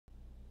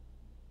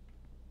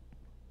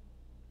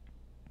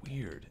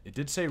Weird. It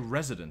did say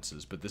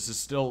residences, but this is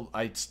still...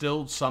 I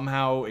still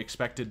somehow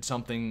expected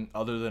something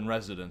other than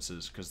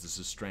residences, because this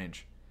is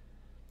strange.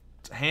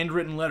 It's a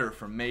handwritten letter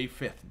from May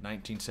 5th,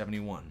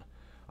 1971.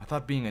 I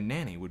thought being a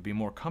nanny would be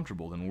more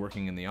comfortable than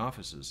working in the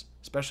offices,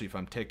 especially if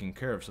I'm taking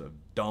care of a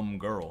dumb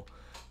girl.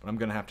 But I'm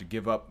going to have to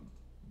give up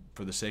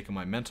for the sake of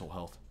my mental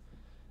health.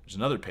 There's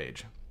another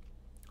page.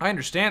 I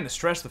understand the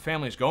stress the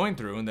family's going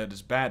through and that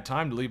it's a bad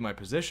time to leave my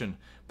position,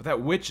 but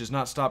that witch has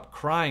not stopped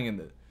crying in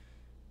the...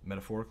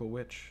 Metaphorical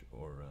witch?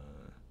 Or,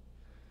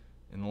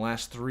 in the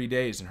last 3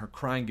 days, and her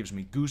crying gives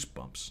me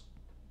goosebumps.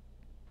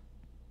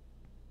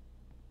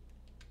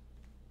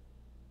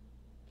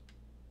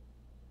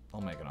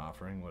 I'll make an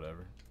offering,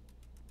 whatever.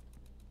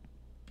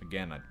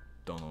 Again, I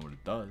don't know what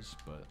it does,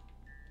 but...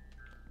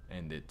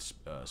 And it's,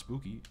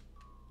 spooky.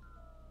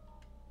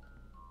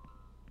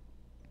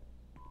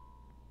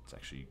 It's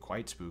actually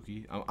quite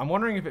spooky. I'm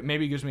wondering if it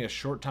maybe gives me a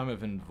short time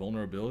of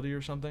invulnerability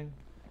or something.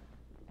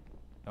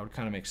 That would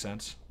kind of make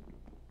sense.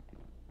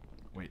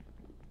 Wait.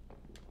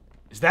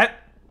 Is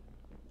that...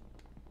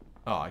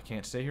 Oh, I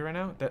can't stay here right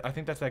now? I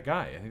think that's that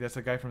guy. I think that's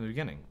the guy from the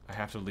beginning. I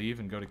have to leave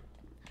and go to...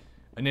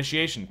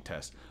 Initiation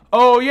test.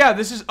 Oh, yeah,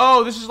 this is...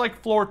 Oh, this is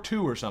like floor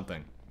 2 or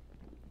something.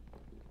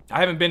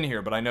 I haven't been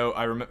here, but I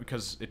remember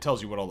because it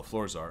tells you what all the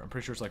floors are. I'm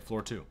pretty sure it's like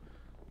floor 2.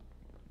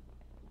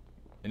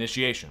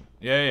 Initiation.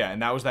 Yeah,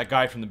 and that was that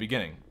guy from the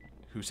beginning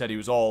who said he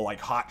was all like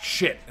hot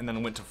shit and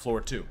then went to floor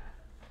 2.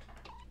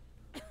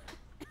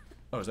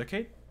 Oh, is that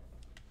Kate?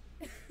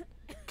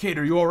 Kate,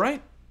 are you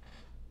alright?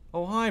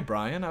 Oh, hi,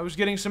 Brian. I was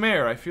getting some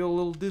air. I feel a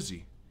little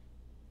dizzy.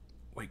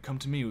 Wait, come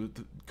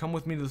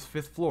with me to the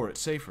 5th floor. It's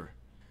safer.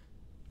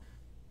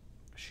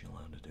 Is she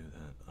allowed to do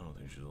that? I don't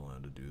think she's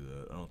allowed to do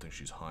that. I don't think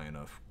she's high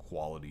enough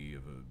quality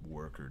of a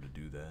worker to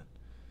do that.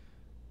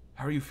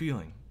 How are you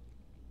feeling?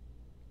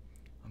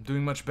 I'm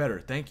doing much better.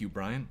 Thank you,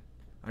 Brian.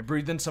 I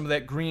breathed in some of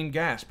that green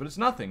gas, but it's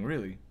nothing,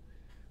 really.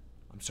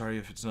 I'm sorry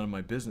if it's none of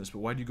my business, but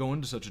why'd you go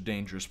into such a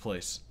dangerous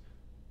place?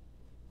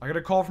 I got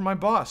a call from my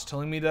boss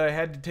telling me that I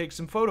had to take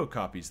some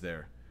photocopies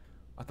there.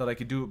 I thought I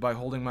could do it by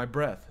holding my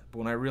breath, but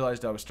when I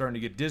realized I was starting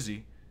to get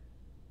dizzy...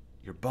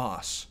 Your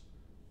boss?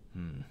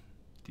 Did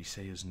he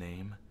say his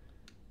name?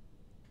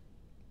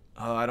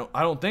 I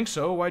don't think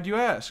so. Why'd you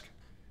ask?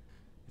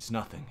 It's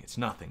nothing. It's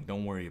nothing.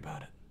 Don't worry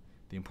about it.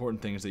 The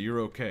important thing is that you're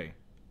okay.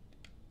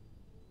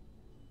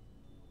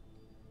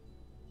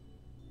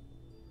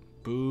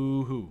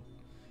 Boo-hoo.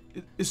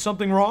 Is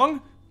something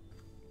wrong?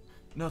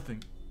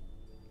 Nothing.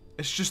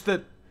 It's just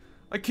that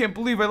I can't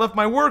believe I left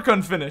my work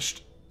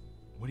unfinished.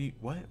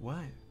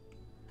 What?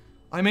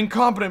 I'm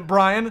incompetent,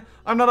 Brian.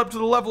 I'm not up to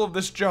the level of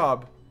this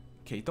job.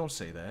 Kate, don't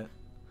say that.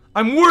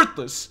 I'm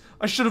worthless.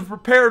 I should have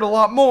prepared a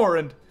lot more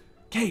and...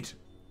 Kate,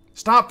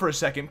 stop for a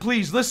second.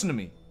 Please, listen to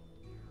me.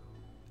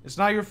 It's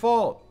not your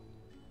fault.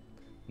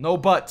 No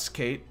buts,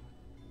 Kate.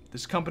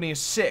 This company is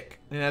sick,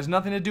 and it has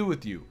nothing to do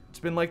with you. It's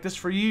been like this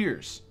for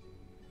years.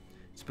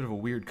 It's a bit of a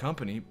weird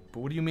company,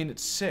 but what do you mean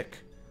it's sick?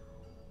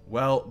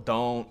 Well,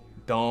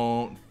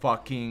 don't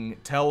fucking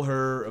tell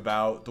her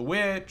about the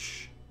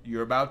witch.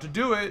 You're about to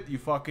do it, you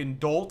fucking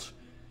dolt.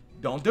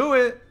 Don't do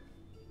it.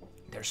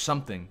 There's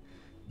something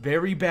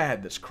very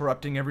bad that's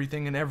corrupting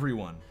everything and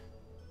everyone.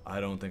 I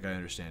don't think I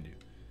understand you.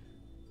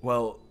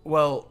 Well,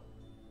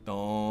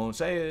 don't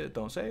say it,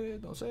 don't say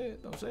it, don't say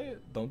it, don't say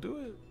it, don't do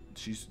it.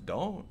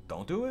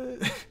 Don't do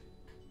it.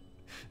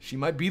 She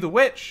might be the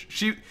witch.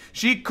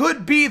 She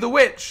could be the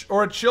witch,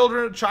 or a child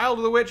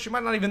of the witch. She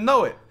might not even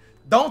know it.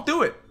 Don't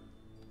do it.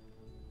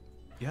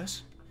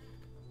 Yes?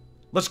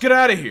 Let's get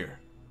out of here.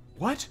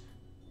 What?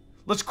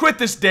 Let's quit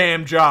this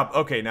damn job.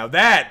 Okay, now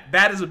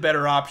that is a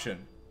better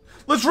option.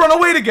 Let's run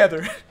away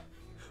together.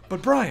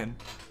 But Brian,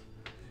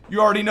 you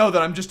already know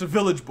that I'm just a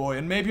village boy,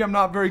 and maybe I'm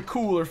not very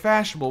cool or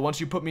fashionable once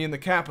you put me in the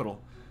capital.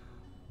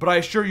 But I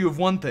assure you of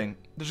one thing.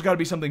 There's got to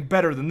be something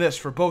better than this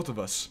for both of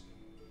us.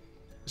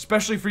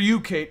 Especially for you,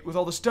 Kate, with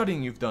all the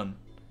studying you've done.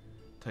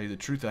 Tell you the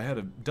truth, I had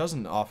a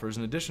dozen offers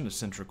in addition to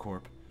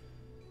Centricorp.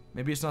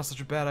 Maybe it's not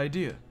such a bad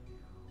idea.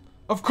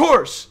 Of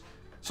course!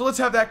 So let's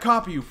have that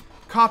coffee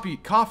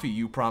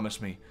you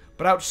promised me,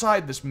 but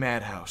outside this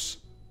madhouse.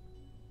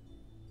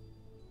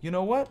 You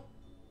know what?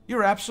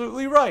 You're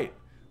absolutely right.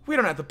 We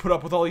don't have to put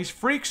up with all these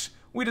freaks.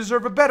 We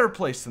deserve a better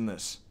place than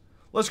this.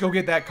 Let's go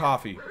get that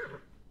coffee.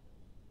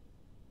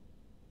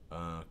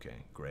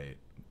 Okay, great.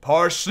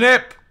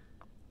 Parsnip!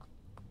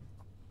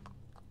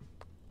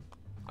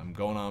 I'm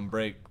going on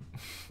break.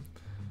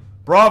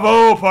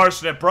 Bravo,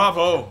 Parsnip,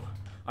 bravo!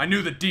 I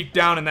knew that deep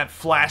down in that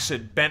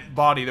flaccid, bent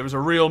body there was a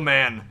real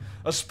man.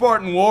 A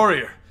Spartan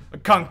warrior. A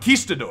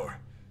conquistador.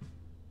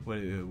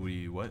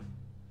 What?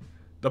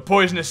 The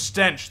poisonous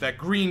stench, that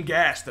green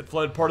gas that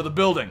flooded part of the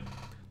building.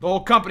 The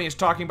whole company is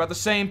talking about the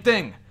same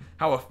thing.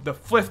 How the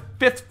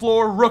fifth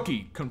floor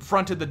rookie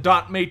confronted the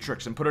dot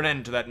matrix and put an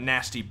end to that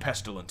nasty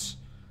pestilence.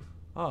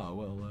 Oh,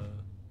 well,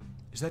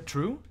 is that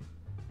true?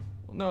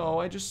 Well, no,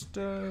 I just,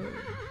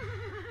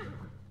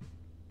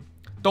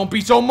 Don't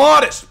be so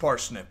modest,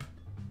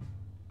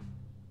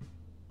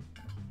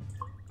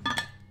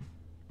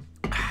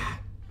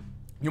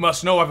 You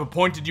must know I've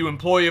appointed you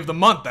Employee of the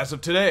Month as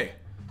of today.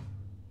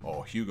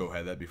 Oh, Hugo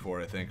had that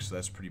before, I think, so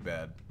that's pretty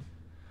bad.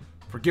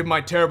 Forgive my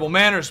terrible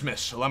manners,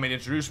 miss. Allow me to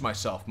introduce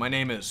myself. My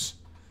name is...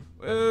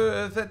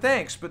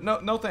 thanks, but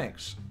no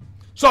thanks.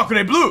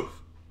 Sacre bleu!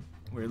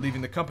 We're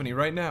leaving the company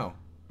right now.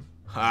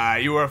 Ah,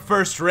 you are a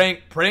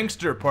first-rank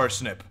prankster,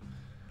 Parsnip.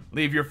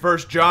 Leave your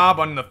first job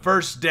on the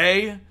first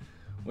day?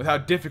 With how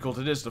difficult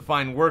it is to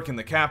find work in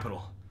the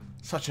capital.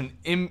 Such an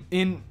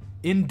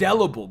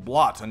indelible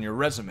blot on your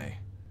resume.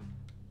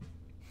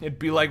 It'd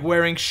be like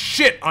wearing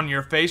shit on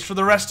your face for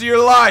the rest of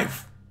your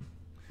life!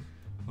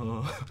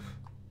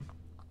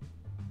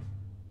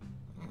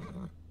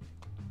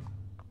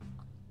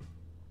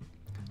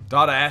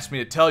 Dada asked me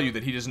to tell you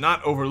that he does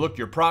not overlook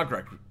your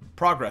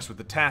progress with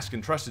the task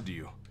entrusted to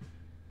you.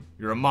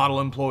 You're a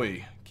model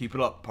employee. Keep it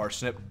up,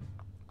 Parsnip.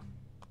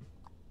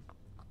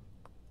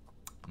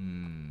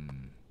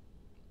 Don't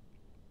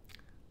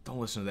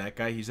listen to that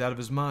guy. He's out of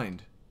his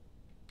mind.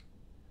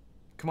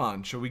 Come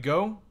on, shall we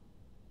go?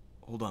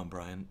 Hold on,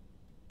 Brian.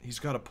 He's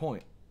got a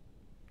point.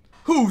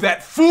 Who,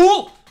 that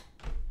fool?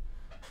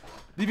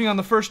 Leaving on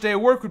the first day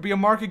of work would be a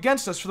mark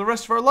against us for the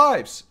rest of our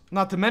lives.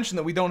 Not to mention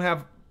that we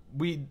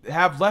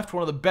have left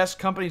one of the best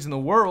companies in the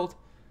world.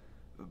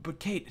 But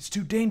Kate, it's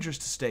too dangerous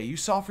to stay. You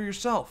saw for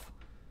yourself.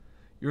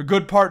 You're a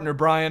good partner,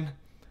 Brian.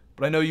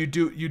 But I know you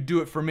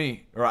do it for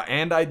me.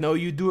 And I know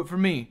you do it for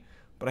me.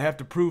 But I have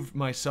to prove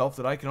myself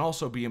that I can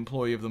also be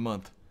Employee of the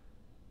Month.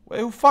 Well,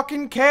 who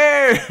fucking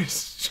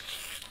cares?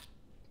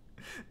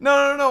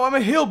 No, I'm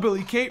a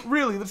hillbilly, Kate.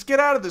 Really, let's get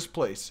out of this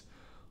place.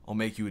 I'll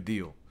make you a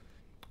deal.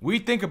 We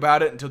think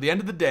about it until the end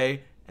of the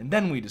day, and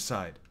then we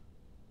decide.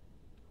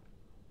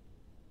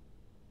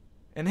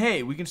 And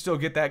hey, we can still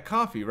get that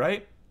coffee,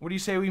 right? What do you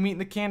say we meet in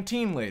the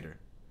canteen later?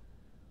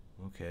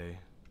 Okay.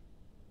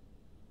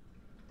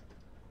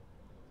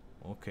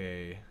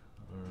 Okay.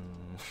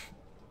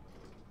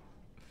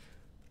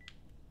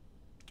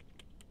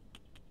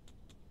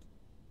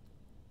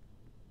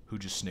 Who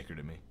just snickered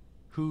at me?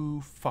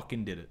 Who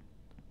fucking did it?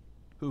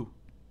 Who?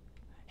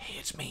 Hey,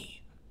 it's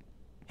me.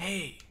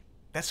 Hey,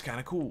 that's kind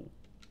of cool.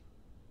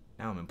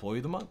 Now I'm Employee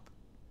of the Month.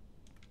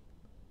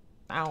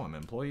 Now I'm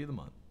Employee of the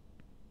Month.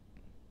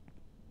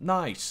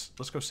 Nice.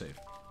 Let's go save.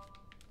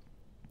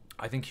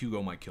 I think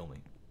Hugo might kill me.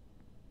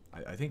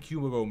 I think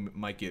Hugo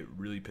might get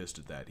really pissed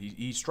at that.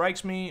 He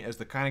strikes me as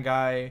the kind of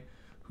guy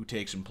who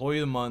takes Employee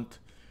of the Month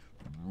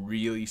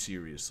really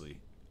seriously.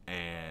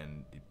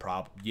 And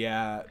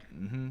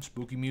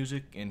spooky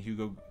music, and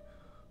Hugo...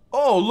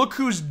 Oh, look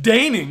who's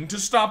deigning to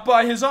stop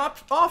by his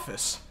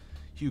office.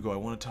 Hugo, I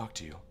want to talk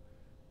to you.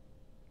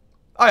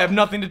 I have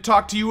nothing to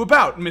talk to you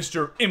about,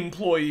 Mr.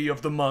 Employee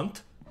of the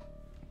Month.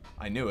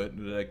 I knew it.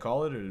 Did I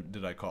call it, or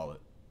did I call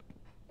it?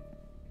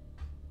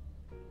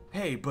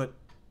 Hey, but...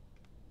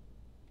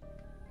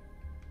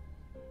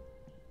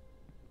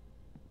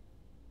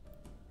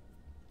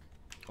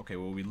 Okay,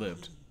 well, we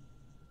lived.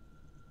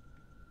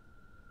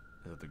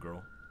 Is that the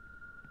girl?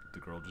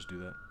 Did the girl just do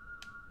that?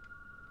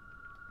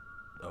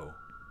 Oh.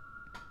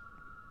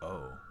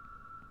 Oh.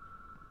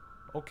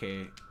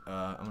 Okay,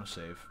 I'm gonna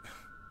save.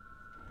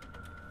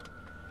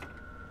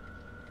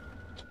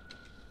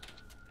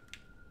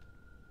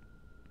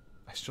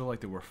 I still like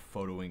that we're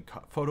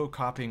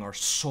photocopying our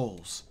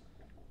souls.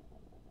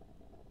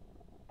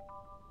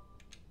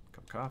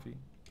 Cup of coffee.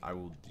 I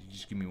will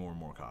just give me more and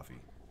more coffee.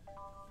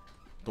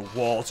 The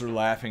walls are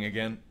laughing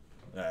again.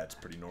 That's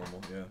pretty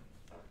normal, yeah.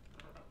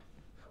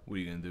 What are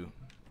you gonna do?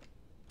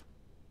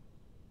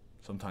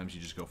 Sometimes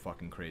you just go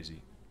fucking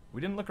crazy. We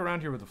didn't look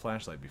around here with a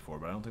flashlight before,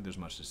 but I don't think there's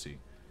much to see.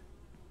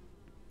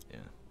 Yeah.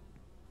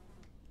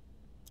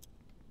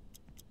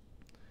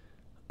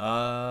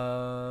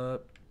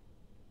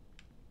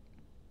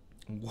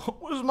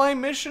 What was my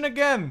mission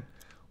again?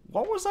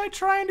 What was I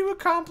trying to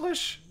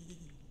accomplish?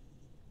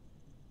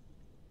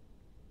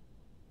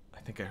 I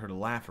think I heard a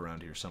laugh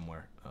around here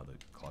somewhere. Oh, the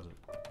closet.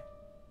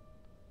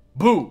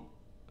 Boo!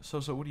 So,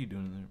 what are you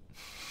doing in there?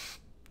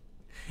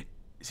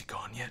 Is he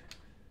gone yet?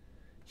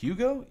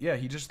 Hugo? Yeah,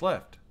 he just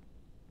left.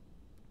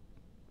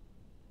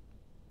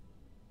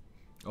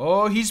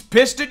 Oh, he's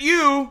pissed at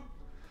you!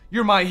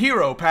 You're my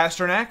hero,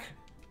 Pasternak.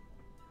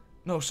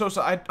 No,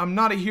 Sosa, I'm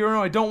not a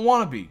hero. I don't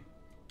want to be.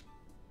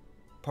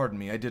 Pardon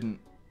me, I didn't...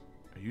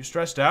 Are you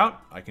stressed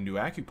out? I can do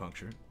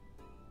acupuncture.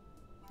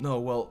 No,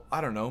 well,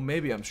 I don't know.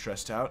 Maybe I'm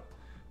stressed out.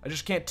 I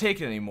just can't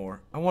take it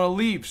anymore. I want to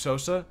leave,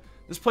 Sosa.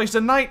 This place is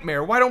a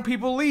nightmare. Why don't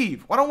people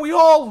leave? Why don't we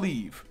all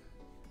leave?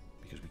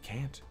 Because we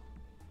can't.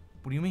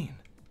 What do you mean?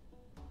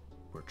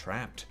 We're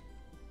trapped.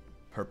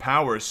 Her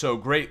power is so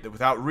great that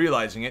without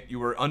realizing it,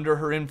 you are under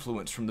her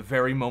influence from the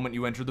very moment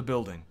you enter the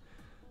building.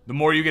 The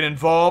more you get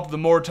involved, the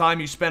more time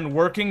you spend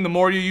working, the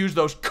more you use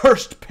those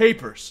cursed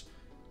papers.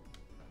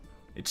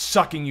 It's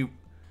sucking you...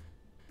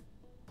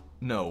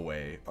 No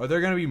way. Are there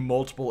going to be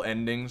multiple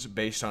endings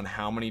based on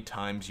how many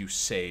times you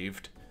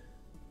saved?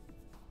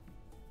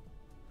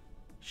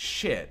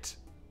 Shit.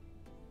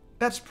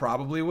 That's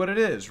probably what it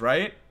is,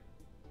 right?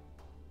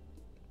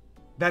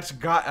 That's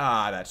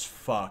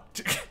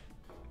fucked.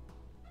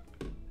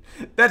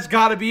 That's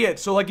gotta be it.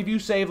 So, like, if you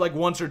save, like,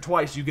 once or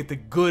twice, you get the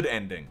good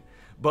ending.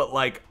 But,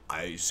 like,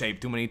 I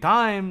saved too many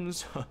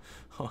times.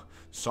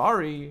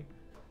 Sorry.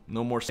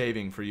 No more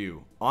saving for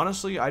you.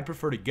 Honestly, I'd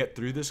prefer to get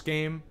through this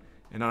game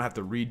and not have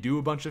to redo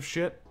a bunch of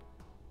shit.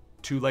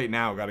 Too late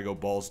now, gotta go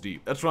balls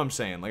deep. That's what I'm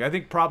saying. Like, I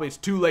think probably it's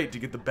too late to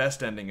get the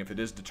best ending if it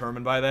is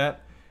determined by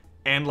that.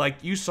 And, like,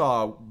 you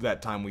saw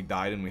that time we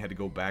died and we had to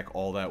go back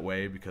all that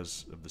way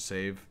because of the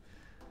save.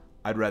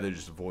 I'd rather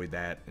just avoid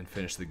that and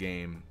finish the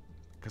game.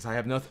 Because I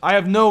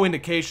have no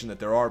indication that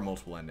there are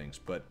multiple endings,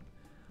 but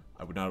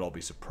I would not all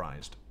be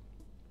surprised.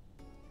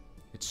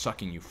 It's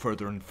sucking you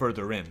further and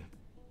further in.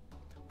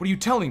 What are you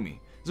telling me?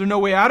 Is there no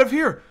way out of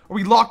here? Are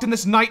we locked in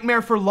this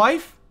nightmare for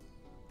life?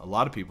 A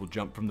lot of people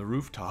jump from the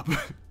rooftop.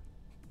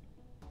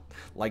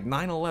 Like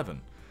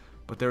 9/11.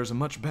 But there is a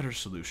much better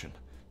solution.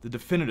 The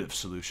definitive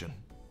solution.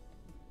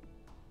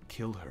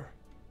 Kill her.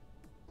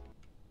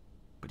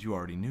 But you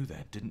already knew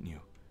that, didn't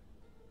you?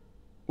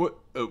 What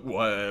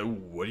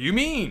do you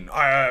mean?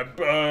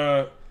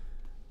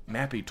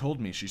 Mappy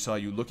told me she saw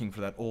you looking for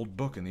that old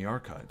book in the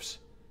archives.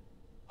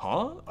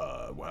 Huh?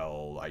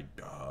 Well, I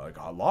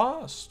got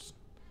lost.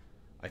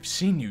 I've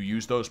seen you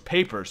use those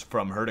papers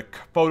from her to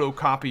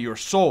photocopy your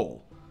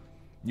soul.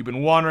 You've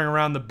been wandering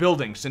around the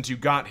building since you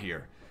got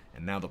here.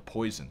 And now the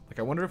poison. Like,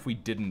 I wonder if we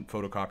didn't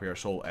photocopy our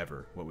soul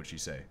ever. What would she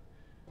say?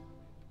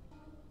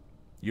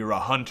 You're a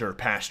hunter,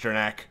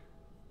 Pasternak.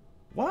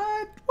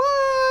 What?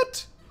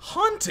 What?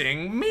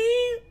 Hunting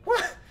me?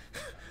 What?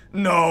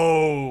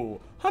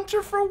 No.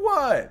 Hunter for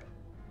what?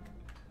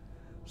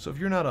 So if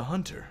you're not a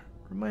hunter,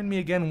 remind me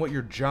again what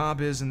your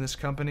job is in this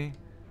company.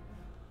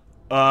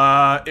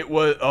 It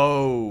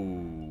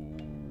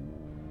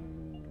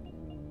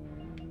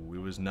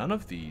was none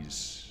of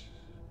these,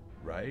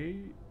 right?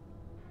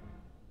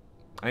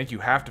 I think you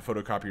have to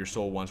photocopy your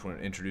soul once when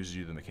it introduces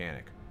you to the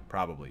mechanic.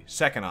 Probably.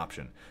 Second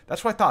option.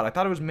 That's what I thought. I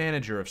thought it was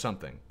manager of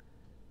something.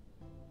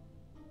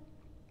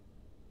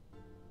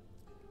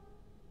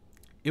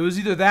 It was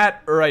either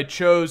that or I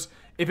chose...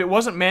 If it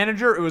wasn't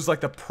manager, it was like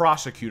the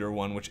prosecutor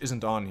one, which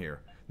isn't on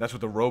here. That's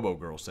what the Robo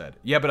Girl said.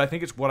 Yeah, but I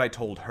think it's what I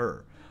told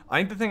her. I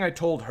think the thing I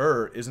told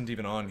her isn't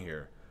even on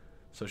here.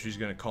 So she's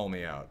gonna call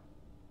me out.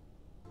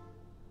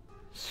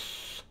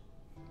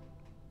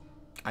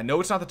 I know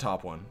it's not the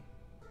top one.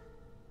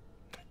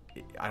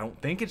 I don't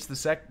think it's the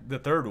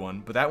third one,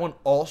 but that one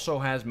also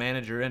has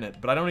manager in it.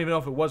 But I don't even know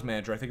if it was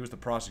manager. I think it was the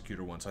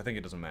prosecutor one, so I think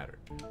it doesn't matter.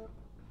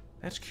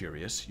 That's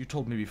curious. You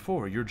told me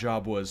before your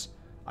job was...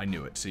 I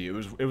knew it. See, it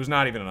was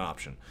not even an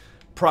option.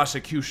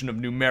 Prosecution of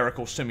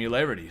numerical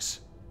similarities.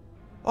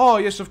 Oh,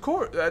 yes, of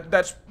course.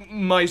 That's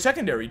my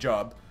secondary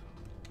job.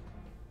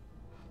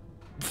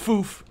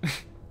 Foof.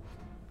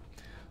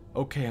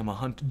 Okay, I'm a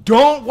hunter.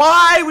 Don't.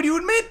 Why would you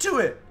admit to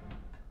it?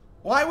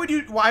 Why would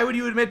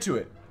you admit to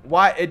it?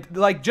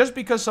 Like, just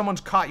because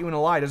someone's caught you in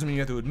a lie doesn't mean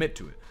you have to admit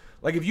to it.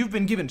 Like, if you've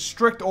been given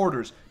strict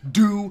orders,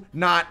 do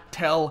not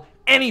tell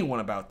anyone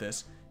about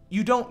this.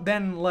 You don't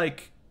then,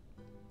 like,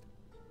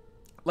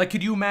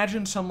 could you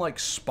imagine some, like,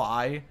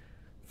 spy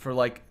for,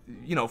 like,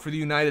 you know, for the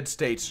United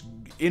States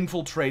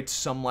infiltrates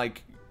some,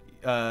 like,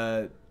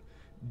 I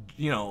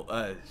don't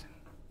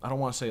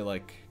want to say,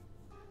 like,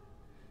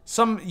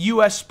 some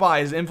U.S.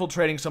 spies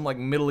infiltrating some, like,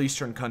 Middle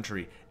Eastern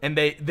country, and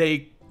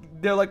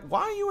they're like,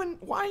 why are you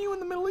in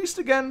the Middle East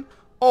again?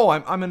 Oh,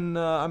 I'm in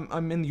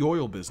the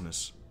oil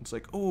business. It's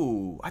like,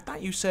 oh, I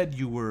thought you said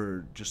you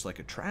were just, like,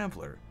 a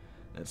traveler.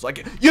 And it's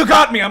like, you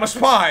got me, I'm a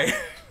spy!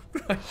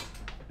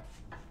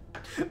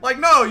 Like,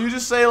 no, you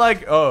just say,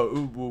 like,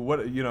 oh,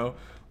 what, you know,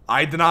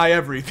 I deny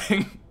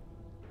everything.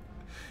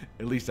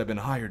 At least I've been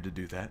hired to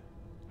do that.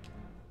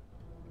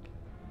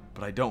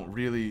 But I don't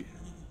really...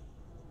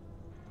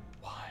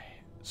 Why?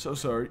 So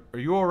sorry. Are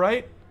you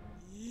alright?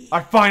 I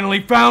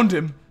finally found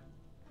him!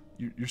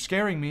 You're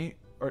scaring me.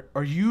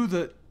 Are you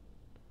the...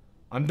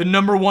 I'm the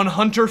 #1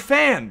 Hunter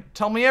fan!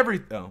 Tell me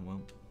everything. Oh,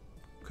 well,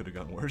 could have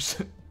gone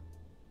worse.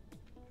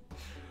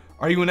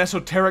 Are you an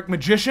esoteric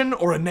magician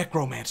or a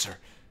necromancer?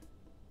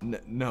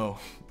 No.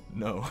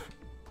 Can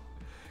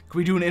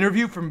we do an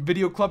interview from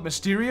Video Club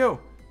Mysterio?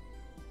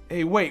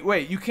 Hey,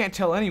 wait, you can't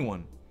tell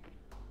anyone.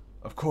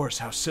 Of course,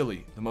 how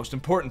silly. The most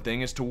important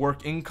thing is to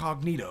work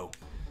incognito.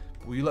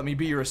 Will you let me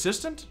be your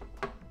assistant?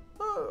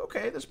 Oh,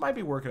 okay, this might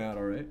be working out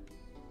alright.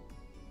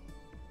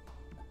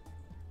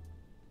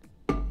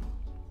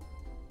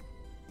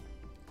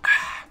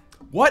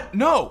 What?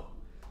 No!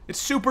 It's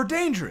super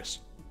dangerous.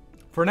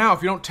 For now,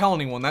 if you don't tell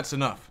anyone, that's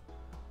enough.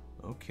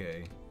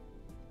 Okay.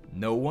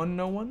 No one?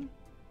 No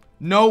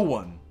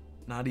one.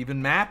 Not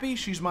even Mappy?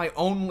 She's my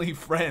only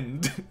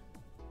friend.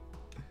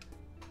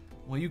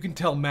 Well, you can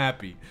tell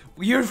Mappy.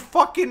 You're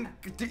fucking...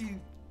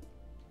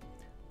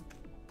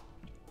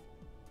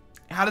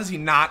 How does he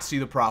not see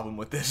the problem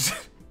with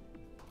this?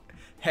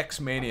 Hex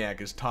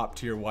Maniac is top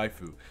tier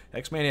waifu.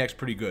 Hex Maniac's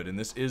pretty good, and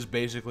this is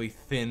basically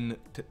thin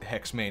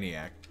Hex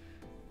Maniac.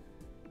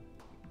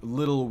 A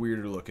little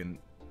weirder looking.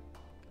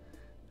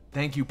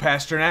 Thank you,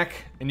 Pasternak,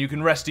 and you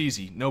can rest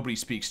easy. Nobody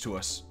speaks to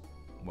us.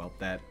 Well,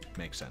 that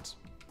makes sense.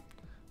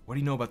 What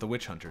do you know about the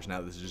witch hunters now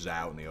that this is just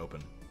out in the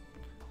open?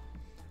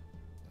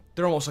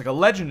 They're almost like a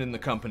legend in the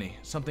company.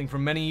 Something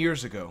from many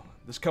years ago.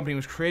 This company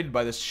was created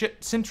by the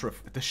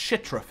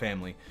Shitra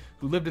family,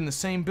 who lived in the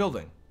same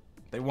building.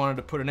 They wanted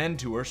to put an end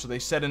to her, so they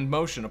set in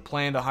motion a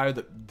plan to hire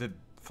the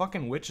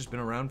fucking witch has been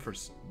around for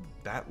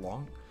that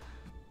long?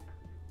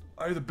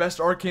 Hire the best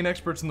arcane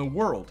experts in the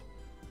world.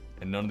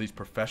 And none of these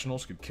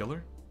professionals could kill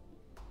her?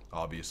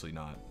 Obviously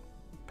not,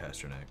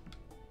 Pasternak.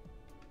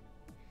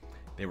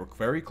 They were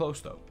very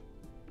close, though.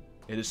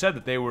 It is said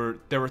that there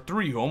were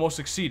three who almost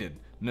succeeded.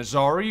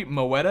 Nazari,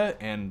 Moeta,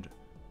 and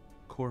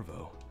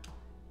Corvo.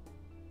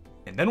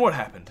 And then what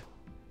happened?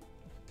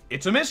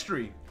 It's a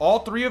mystery. All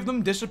three of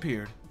them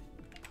disappeared.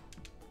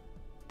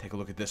 Take a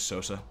look at this,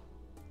 Sosa.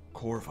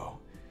 Corvo.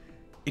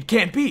 It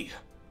can't be.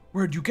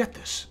 Where'd you get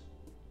this?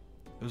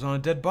 It was on a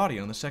dead body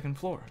on the second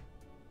floor.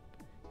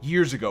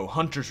 Years ago,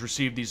 hunters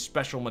received these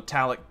special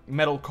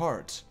metal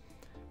cards.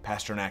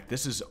 Pasternak,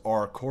 this is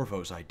our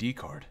Corvo's ID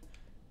card.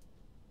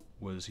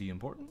 Was he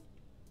important?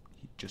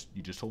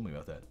 You just told me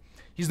about that.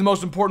 He's the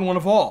most important one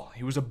of all.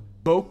 He was a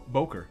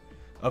boker,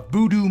 a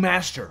voodoo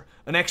master,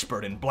 an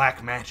expert in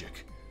black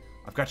magic.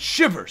 I've got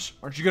shivers.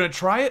 Aren't you gonna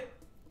try it?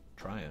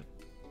 Try it.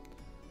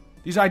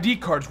 These ID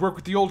cards work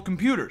with the old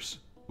computers.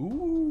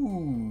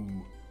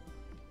 Ooh.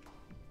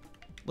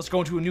 Let's go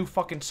into a new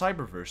fucking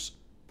cyberverse.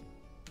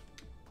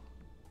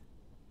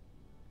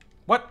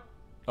 What?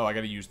 Oh, I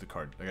gotta use the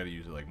card. I gotta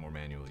use it like more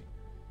manually.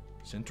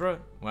 Sintra?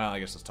 Well, I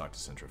guess let's talk to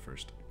Sintra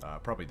first.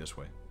 Probably this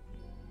way.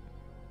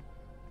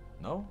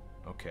 No?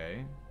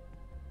 Okay.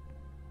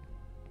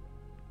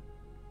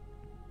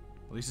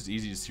 At least it's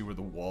easy to see where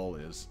the wall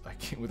is. I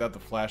can't, without the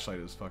flashlight,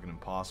 it's fucking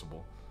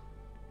impossible.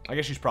 I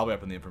guess she's probably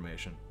up in the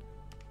information.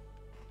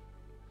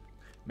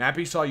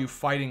 Mappy saw you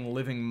fighting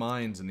living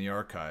minds in the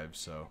archives,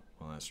 so...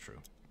 Well, that's true.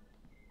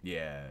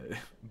 Yeah.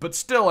 But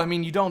still, I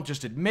mean, you don't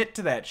just admit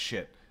to that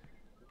shit.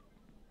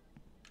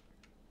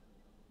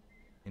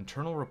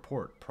 Internal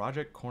report.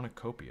 Project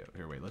Cornucopia.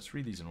 Here, wait, let's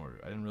read these in order.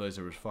 I didn't realize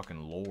there was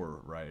fucking lore,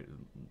 right,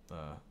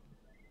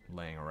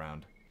 laying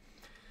around.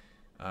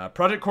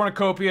 Project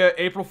Cornucopia,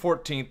 April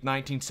 14th,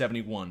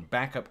 1971.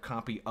 Backup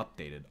copy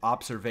updated.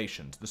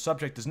 Observations. The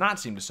subject does not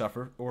seem to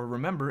suffer or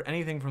remember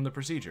anything from the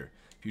procedure.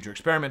 Future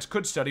experiments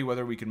could study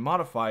whether we can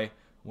modify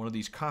one of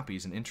these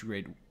copies and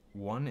integrate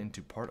one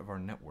into part of our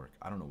network.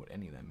 I don't know what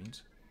any of that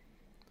means.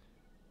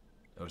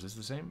 Oh, is this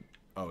the same?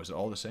 Oh, is it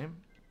all the same?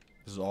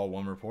 This is all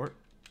one report?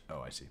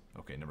 Oh, I see.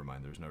 Okay, never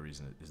mind. There's no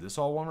reason. Is this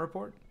all one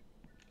report?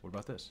 What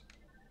about this?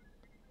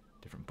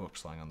 Different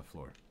books lying on the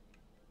floor.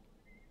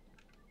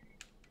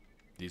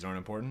 These aren't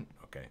important?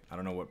 Okay. I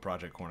don't know what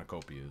Project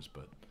Cornucopia is,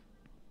 but...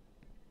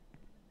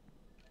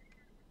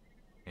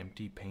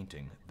 Empty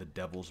painting. The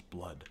Devil's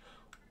Blood.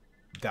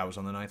 That was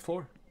on the 9th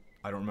floor.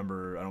 I don't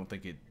remember. I don't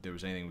think there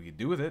was anything we could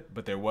do with it,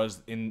 but there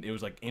was it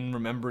was like in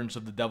remembrance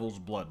of the Devil's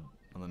Blood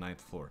on the 9th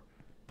floor.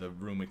 The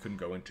room we couldn't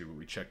go into, but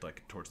we checked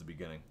like towards the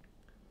beginning.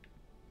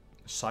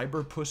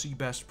 Cyber pussy,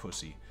 best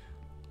pussy.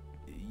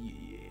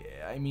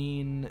 Yeah, I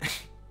mean...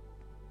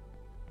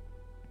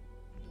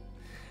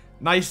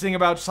 Nice thing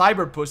about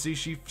cyber pussy,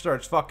 she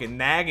starts fucking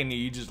nagging you,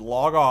 you just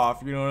log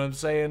off, you know what I'm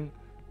saying?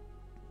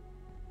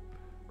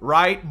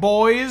 Right,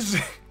 boys?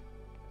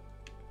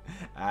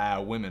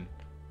 Women.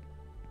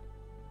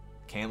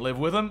 Can't live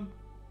with them?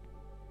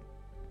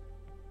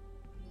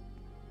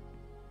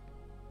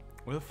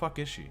 Where the fuck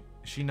is she?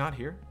 Is she not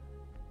here?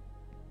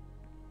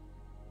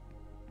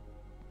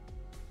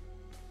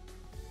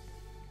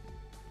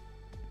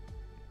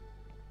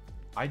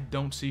 I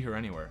don't see her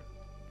anywhere.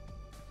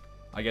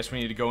 I guess we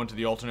need to go into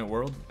the alternate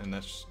world, and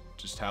that's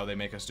just how they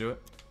make us do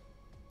it.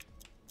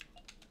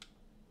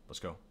 Let's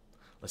go.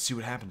 Let's see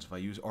what happens if I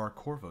use our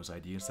Corvo's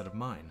ID instead of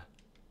mine.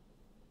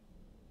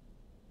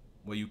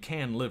 Well, you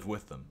can live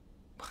with them.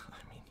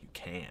 I mean, you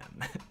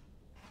can.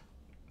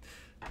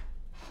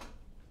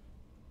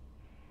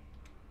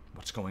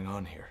 What's going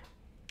on here?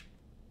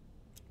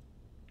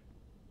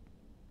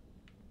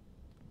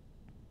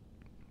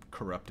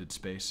 Corrupted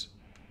space.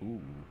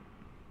 Ooh.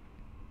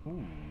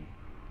 Ooh.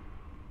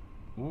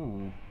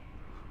 Ooh.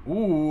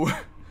 Ooh.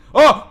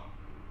 Oh!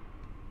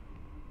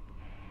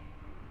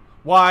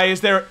 Why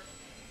is there...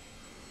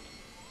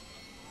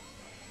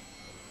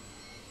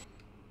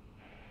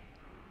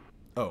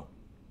 Oh.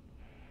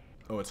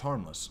 Oh, it's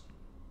harmless.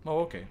 Oh,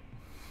 okay.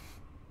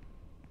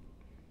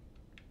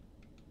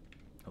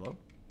 Hello?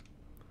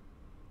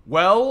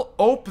 Well,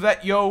 ope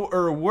that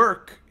yo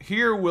work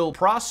here will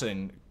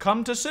prossing.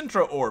 Come to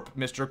Sintra Orp,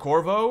 Mr.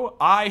 Corvo.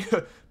 I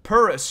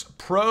purus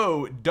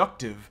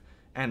productive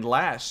and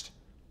last.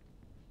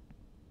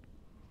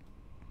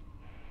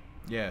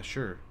 Yeah,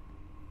 sure.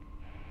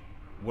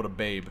 What a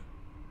babe.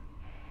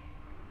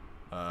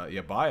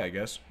 Yeah, bye, I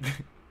guess.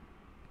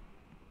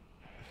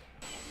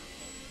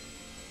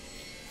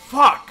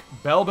 Fuck!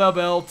 Bell, bell,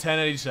 bell,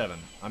 1087.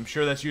 I'm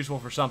sure that's useful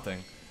for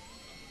something.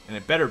 And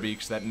it better be,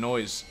 because that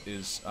noise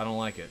is... I don't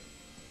like it.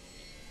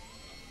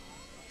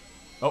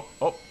 Oh,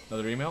 oh,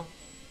 another email?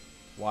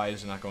 Why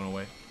is it not going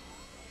away?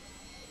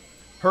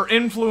 Her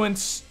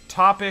influence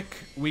topic,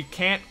 we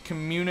can't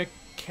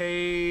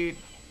communicate,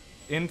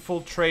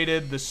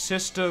 infiltrated the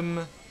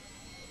system,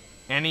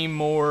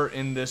 anymore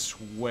in this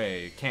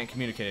way. Can't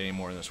communicate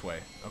anymore in this way.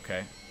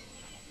 Okay.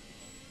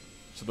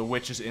 So the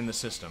witch is in the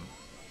system.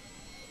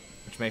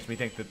 Which makes me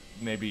think that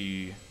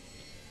maybe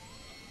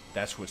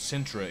that's what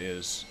Sintra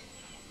is.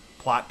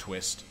 Plot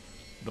twist.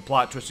 The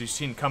plot twist you've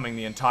seen coming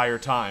the entire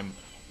time.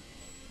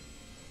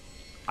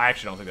 I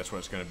actually don't think that's what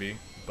it's going to be,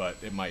 but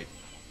it might.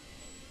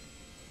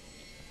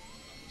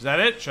 Is that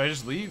it? Should I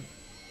just leave?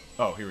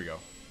 Oh, here we go.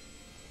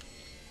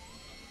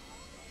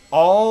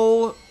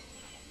 All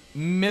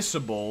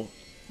missable.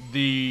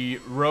 The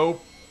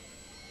rope.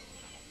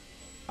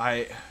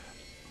 I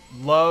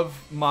love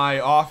my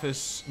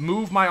office.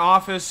 Move my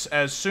office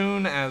as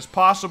soon as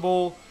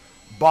possible.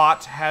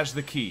 Bot has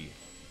the key.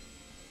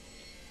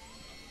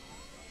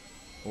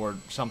 Or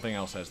something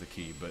else has the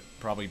key, but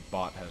probably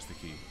bot has the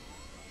key.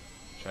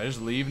 Should I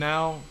just leave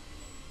now?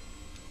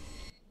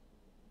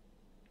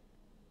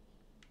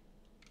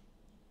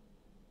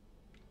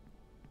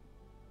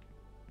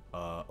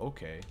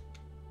 Okay.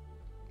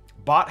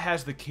 Bot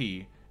has the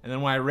key, and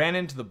then when I ran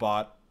into the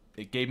bot,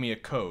 it gave me a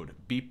code.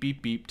 Beep,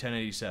 beep, beep,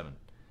 1087.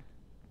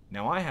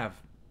 Now I have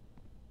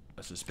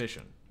a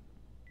suspicion.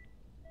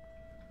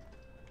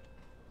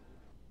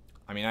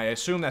 I mean, I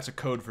assume that's a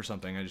code for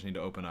something I just need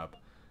to open up.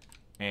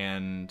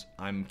 And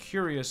I'm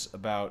curious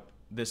about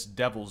this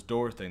devil's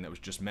door thing that was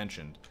just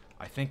mentioned.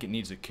 I think it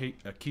needs a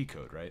key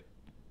code, right?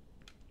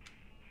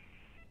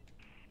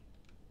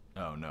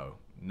 Oh, no.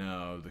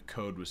 No, the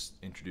code was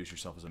introduce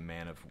yourself as a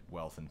man of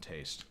wealth and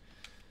taste.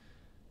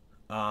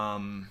 Well,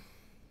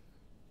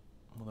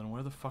 then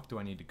where the fuck do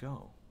I need to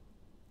go?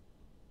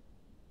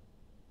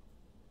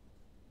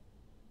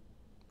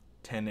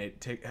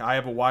 I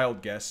have a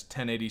wild guess,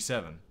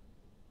 1087.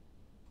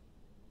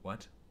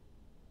 What?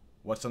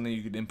 What's something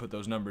you could input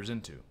those numbers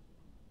into?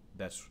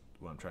 That's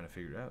what I'm trying to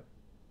figure out.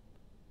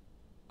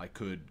 I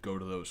could go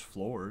to those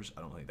floors.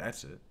 I don't think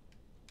that's it.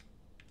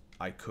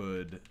 I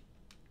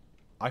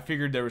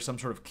figured there was some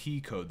sort of key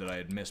code that I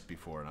had missed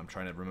before, and I'm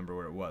trying to remember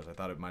where it was. I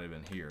thought it might have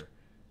been here.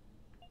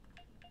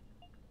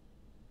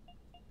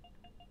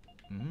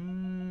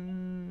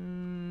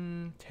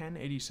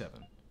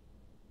 1087.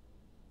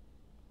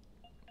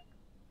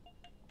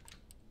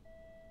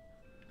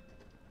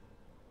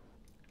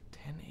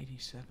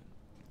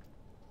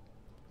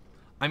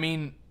 I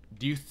mean,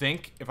 do you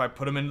think if I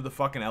put them into the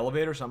fucking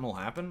elevator, something will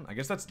happen? I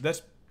guess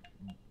that's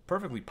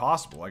perfectly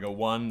possible. I go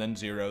 1, then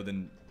 0,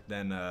 then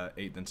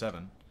 8, then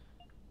 7.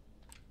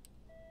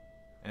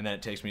 And then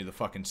it takes me to the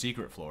fucking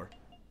secret floor.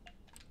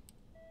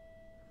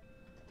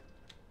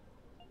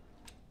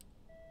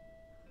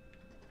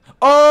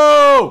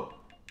 Oh!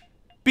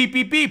 Beep,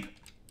 beep, beep!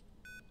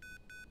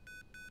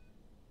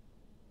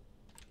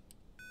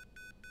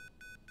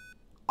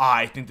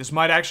 I think this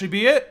might actually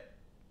be it.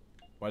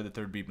 Why did the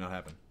third beep not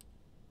happen?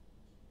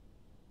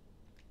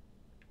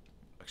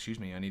 Excuse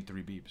me, I need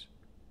 3 beeps.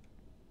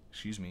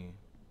 Excuse me.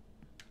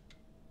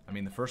 I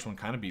mean, the first one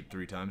kind of beeped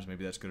 3 times.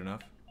 Maybe that's good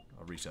enough.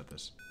 I'll reset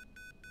this.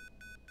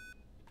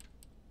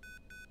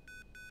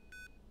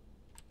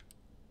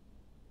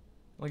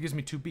 Well, it gives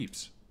me 2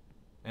 beeps.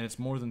 And it's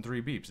more than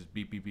 3 beeps. It's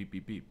beep, beep, beep,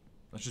 beep, beep.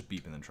 Let's just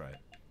beep and then try it.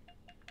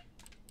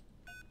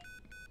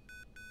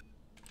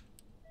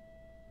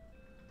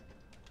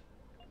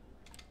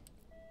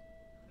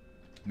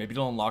 Maybe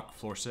it'll unlock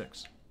floor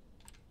 6.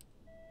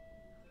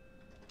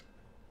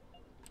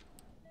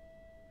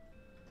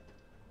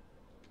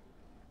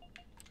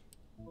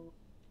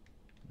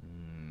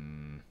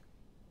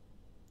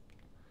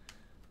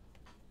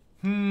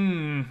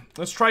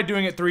 Let's try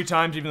doing it 3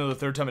 times, even though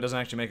the 3rd time it doesn't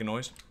actually make a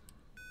noise.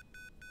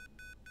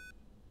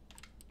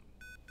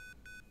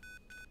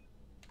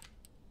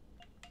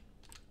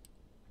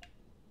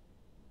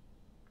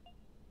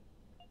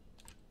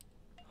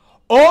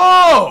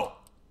 Oh!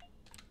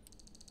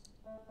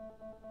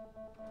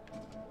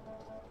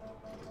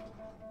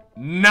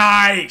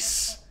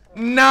 Nice!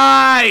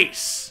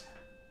 Nice!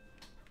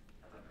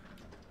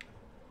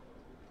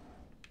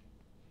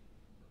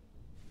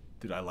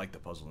 Dude, I like the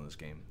puzzle in this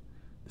game.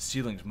 The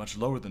ceiling's much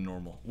lower than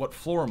normal. What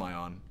floor am I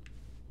on?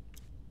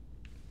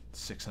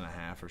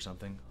 6.5 or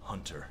something?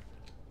 Hunter.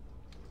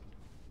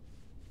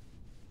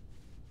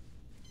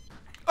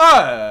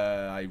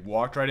 I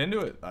walked right into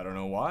it. I don't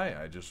know why.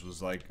 I just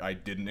was like, I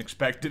didn't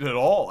expect it at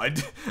all. I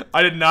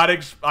did not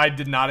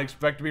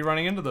expect to be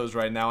running into those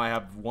right now. I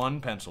have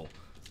 1 pencil.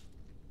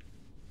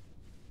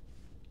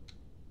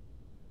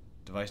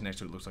 Device next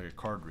to it looks like a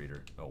card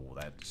reader. Oh,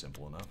 well, that's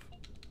simple enough.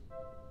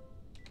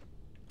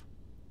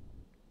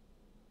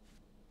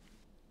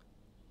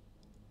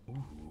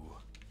 Ooh.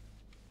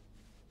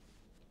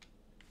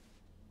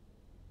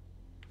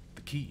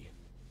 The key.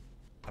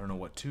 I don't know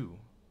what to.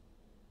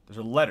 There's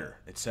a letter.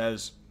 It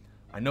says,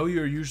 I know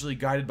you are usually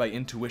guided by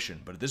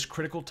intuition, but at this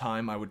critical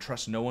time, I would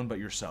trust no one but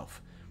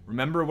yourself.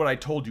 Remember what I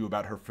told you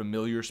about her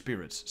familiar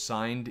spirits.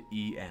 Signed,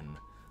 E.N.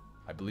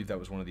 I believe that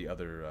was one of the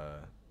other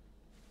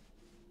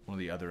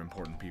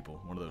important people.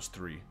 One of those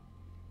 3.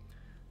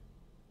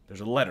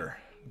 There's a letter.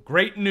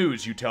 Great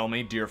news, you tell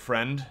me, dear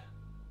friend.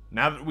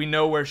 Now that we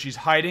know where she's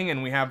hiding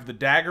and we have the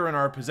dagger in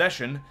our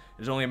possession,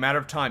 it is only a matter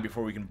of time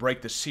before we can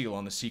break the seal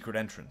on the secret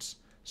entrance.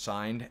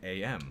 Signed,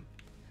 A.M.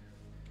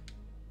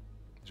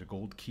 There's a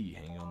gold key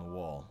hanging on the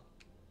wall.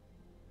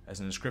 As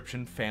an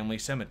inscription, family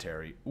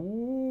cemetery.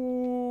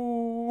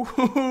 Ooh.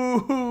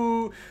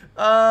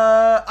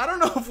 I don't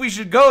know if we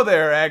should go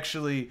there,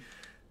 actually.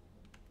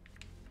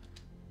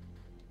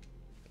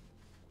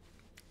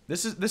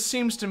 This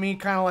seems to me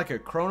kind of like a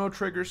Chrono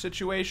Trigger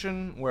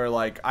situation, where,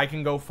 like, I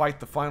can go fight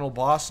the final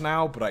boss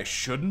now, but I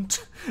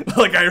shouldn't.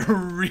 Like, I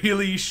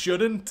really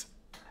shouldn't.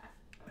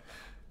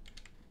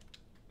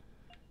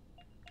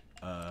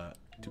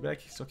 Too bad I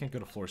still can't go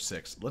to floor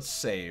 6. Let's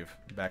save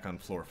back on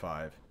floor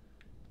 5.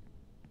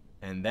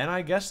 And then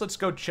I guess let's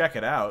go check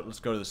it out. Let's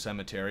go to the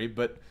cemetery,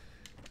 but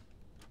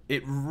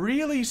it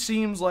really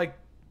seems like...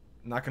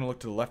 I'm not going to look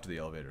to the left of the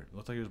elevator. It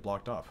looks like it was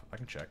blocked off. I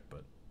can check,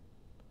 but...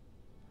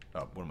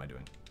 Oh, what am I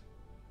doing?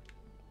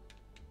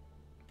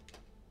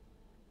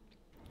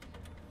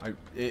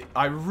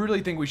 I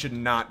really think we should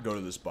not go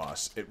to this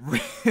boss.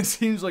 It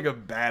seems like a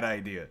bad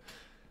idea.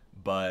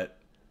 But...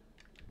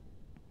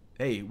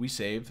 Hey, we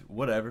saved.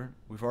 Whatever.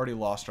 We've already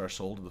lost our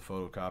soul to the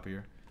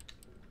photocopier.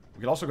 We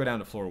could also go down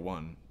to floor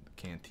 1, the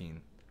canteen.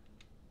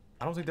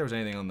 I don't think there was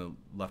anything on the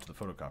left of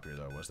the photocopier,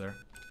 though, was there?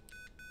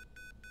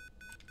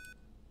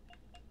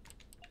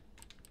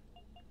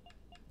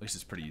 At least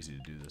it's pretty easy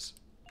to do this.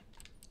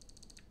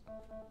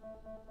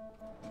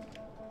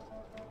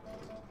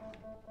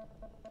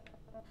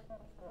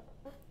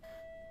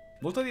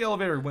 Looked like the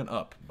elevator went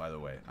up, by the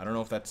way. I don't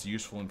know if that's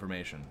useful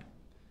information.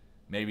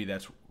 Maybe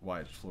that's why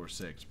it's floor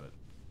 6, but...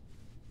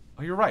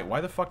 Oh, you're right.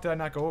 Why the fuck did I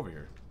not go over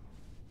here?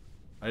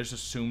 I just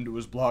assumed it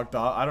was blocked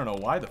off. I don't know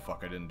why the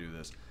fuck I didn't do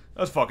this.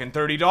 That's fucking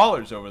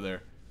 $30 over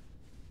there.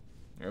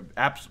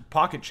 Apps,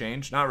 pocket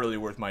change. Not really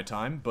worth my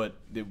time, but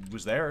it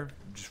was there.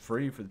 Just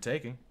free for the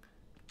taking.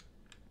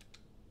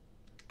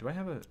 Do I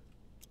have a...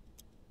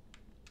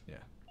 Yeah.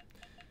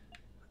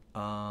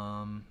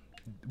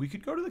 We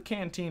could go to the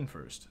canteen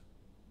first.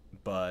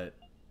 But...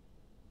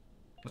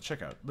 Let's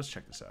check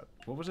this out.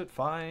 What was it?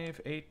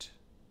 5, 8?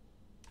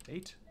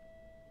 8?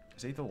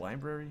 Is 8 the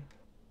library?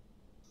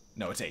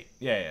 No, it's 8.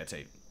 Yeah, it's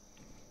 8.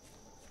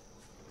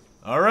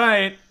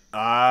 Alright.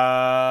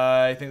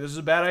 I think this is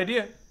a bad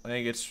idea. I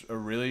think it's a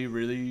really,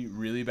 really,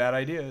 really bad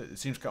idea. It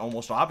seems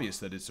almost obvious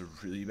that it's a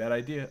really bad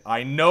idea.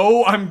 I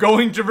know I'm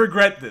going to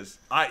regret this.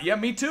 Yeah,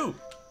 me too.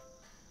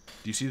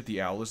 Do you see that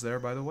the owl is there,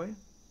 by the way?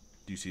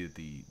 Do you see that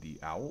the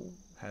owl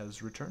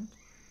has returned?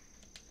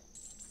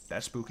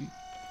 That's spooky.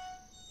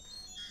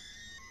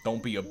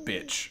 Don't be a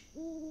bitch.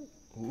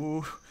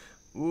 Ooh.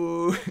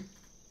 Ooh.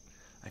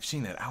 I've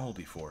seen that owl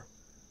before.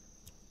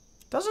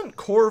 Doesn't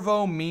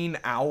Corvo mean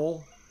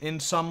owl in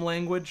some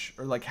language?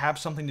 Or, like, have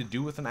something to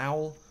do with an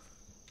owl?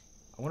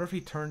 I wonder if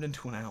he turned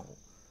into an owl.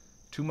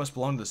 Two must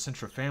belong to the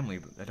Sintra family,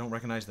 but I don't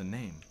recognize the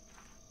name.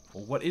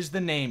 Well, what is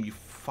the name, you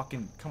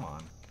fucking... Come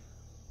on.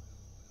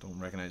 Don't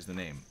recognize the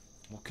name.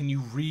 Well, can you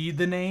read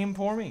the name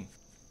for me?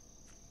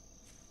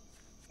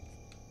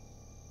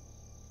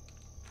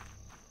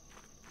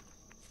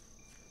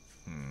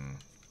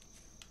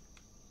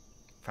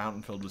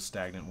 Fountain filled with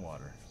stagnant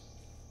water.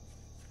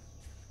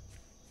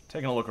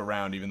 Taking a look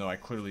around, even though I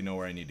clearly know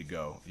where I need to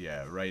go.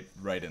 Yeah, right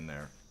in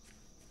there.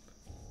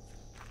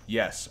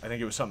 Yes, I think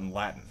it was something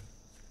Latin.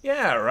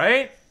 Yeah,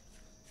 right?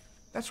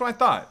 That's what I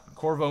thought.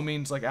 Corvo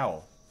means, like,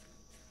 owl.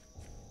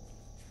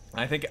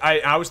 I think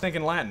I was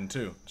thinking Latin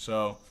too.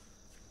 So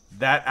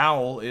that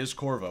owl is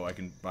Corvo. I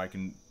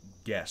can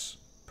guess.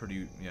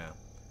 Pretty, yeah.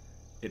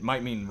 It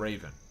might mean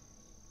raven.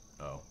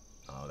 Oh,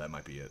 that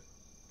might be it.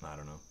 I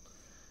don't know.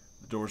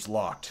 The door's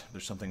locked.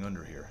 There's something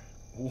under here.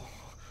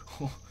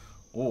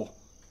 Oh.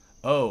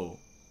 Oh.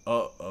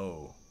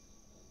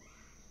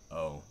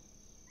 Oh.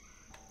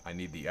 I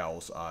need the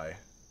owl's eye.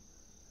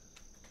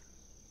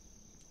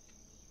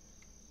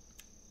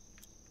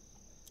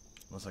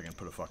 Unless I can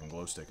put a fucking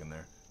glow stick in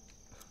there.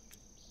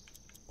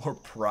 Or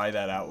pry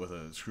that out with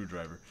a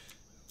screwdriver.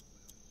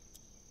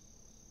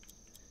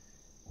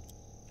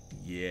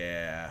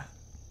 Yeah.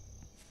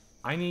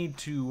 I need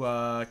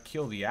to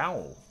kill the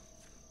owl.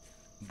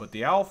 But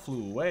the owl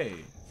flew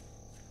away.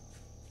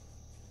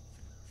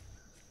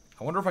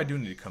 I wonder if I do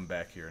need to come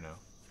back here now.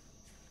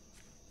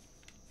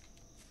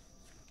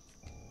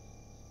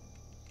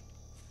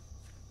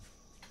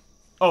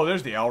 Oh,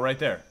 there's the owl right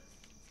there.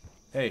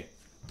 Hey.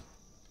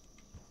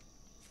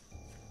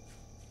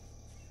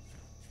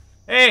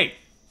 Hey!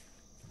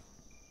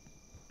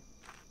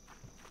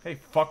 Hey,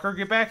 fucker,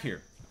 get back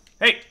here.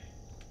 Hey!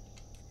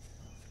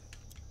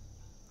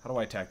 How do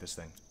I attack this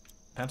thing?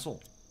 Pencil?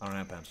 I don't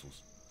have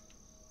pencils.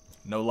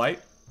 No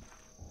light?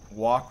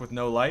 Walk with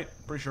no light?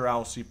 Pretty sure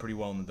owls see pretty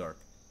well in the dark.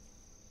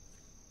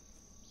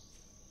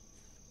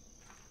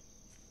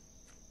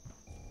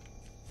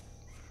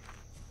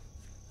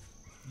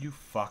 You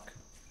fuck.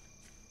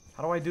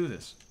 How do I do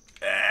this?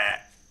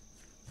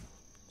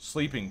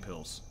 Sleeping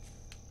pills.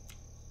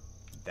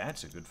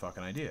 That's a good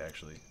fucking idea,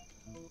 actually.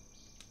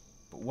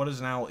 But what does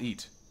an owl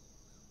eat?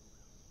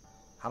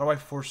 How do I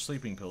force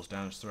sleeping pills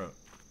down his throat?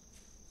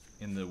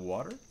 in the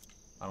water?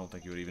 I don't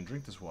think you would even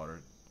drink this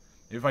water.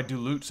 Maybe if I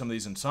dilute some of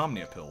these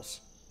insomnia pills.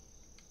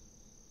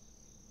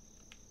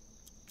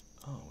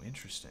 Oh,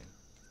 interesting.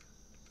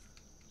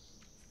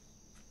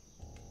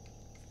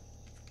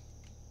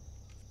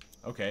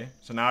 Okay,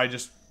 so now I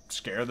just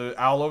scare the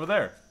owl over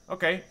there.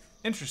 Okay,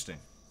 interesting.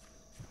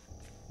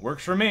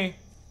 Works for me.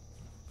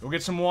 Go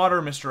get some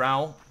water, Mr.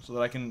 Owl, so that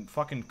I can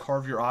fucking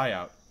carve your eye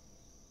out.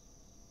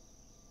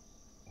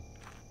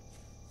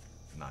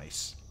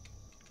 Nice.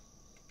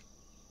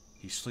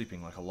 He's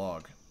sleeping like a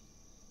log.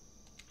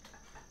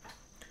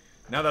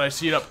 Now that I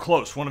see it up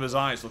close, one of his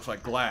eyes looks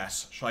like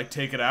glass. Shall I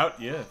take it out?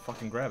 Yeah,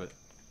 fucking grab it.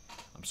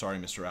 I'm sorry,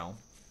 Mr. Owl.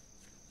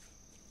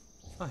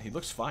 Oh, he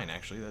looks fine,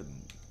 actually.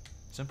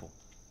 Simple.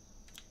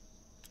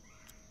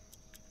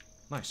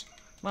 Nice.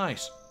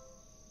 Nice.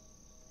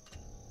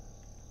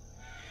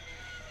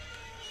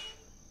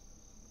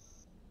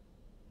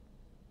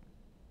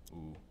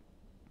 Ooh.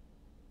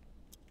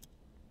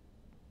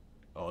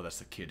 Oh, that's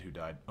the kid who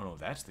died. Oh, no,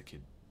 that's the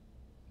kid.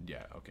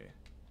 Yeah, okay.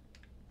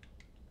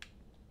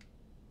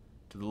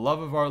 To the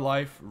love of our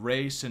life,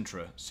 Ray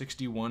Sintra,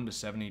 61 to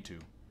 72.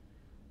 There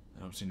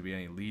don't seem to be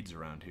any leads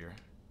around here.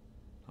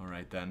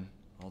 Alright then.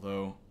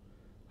 Although,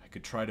 I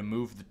could try to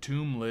move the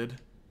tomb lid.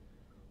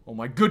 Oh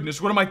my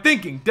goodness, what am I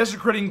thinking?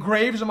 Desecrating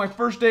graves on my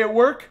first day at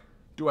work?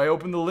 Do I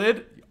open the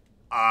lid?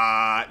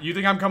 You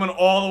think I'm coming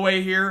all the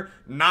way here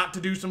not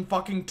to do some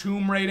fucking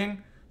tomb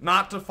raiding?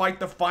 Not to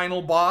fight the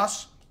final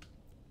boss?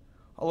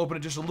 I'll open it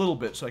just a little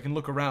bit so I can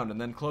look around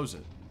and then close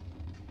it.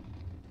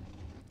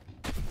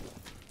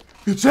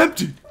 It's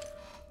empty!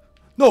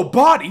 No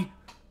body!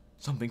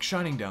 Something's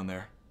shining down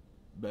there.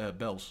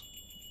 Bells.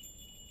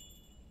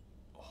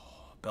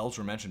 Oh, bells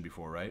were mentioned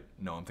before, right?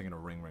 No, I'm thinking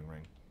of ring, ring,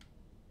 ring.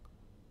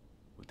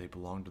 Would they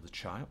belong to the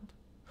child?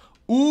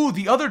 Ooh,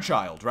 the other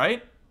child,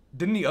 right?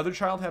 Didn't the other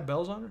child have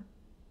bells on her?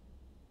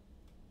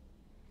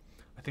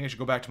 I think I should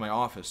go back to my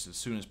office as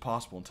soon as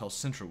possible and tell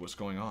Sintra what's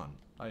going on.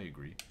 I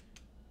agree.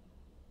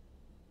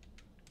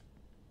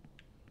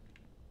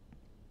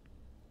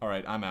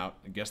 Alright, I'm out.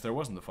 I guess there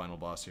wasn't the final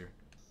boss here.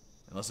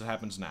 Unless it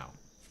happens now.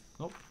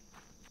 Nope.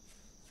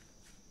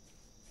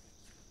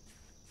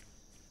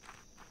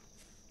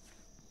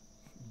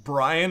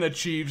 Brian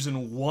achieves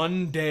in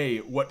one day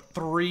what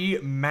 3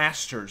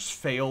 masters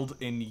failed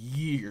in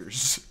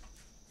years.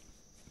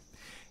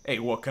 Hey,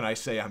 what can I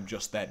say? I'm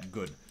just that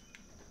good.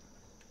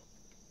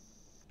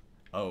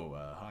 Oh,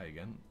 hi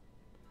again.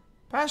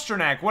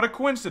 Pasternak, what a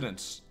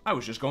coincidence. I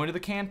was just going to the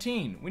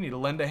canteen. We need to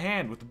lend a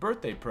hand with the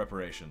birthday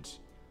preparations.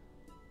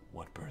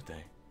 What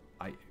birthday?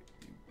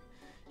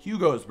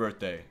 Hugo's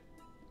birthday.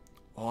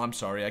 Oh, I'm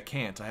sorry, I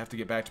can't. I have to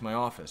get back to my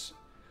office.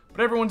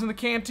 But everyone's in the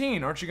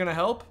canteen. Aren't you gonna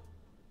help?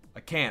 I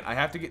can't. I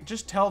have to get...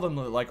 Just tell them,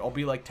 like, I'll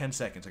be like 10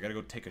 seconds. I gotta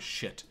go take a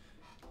shit.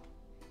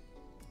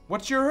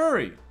 What's your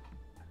hurry?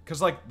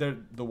 Because, like, the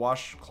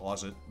wash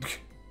closet,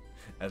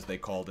 as they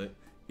called it,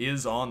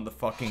 is on the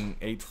fucking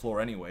 8th floor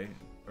anyway.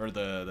 Or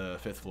the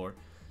 5th floor.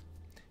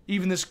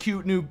 Even that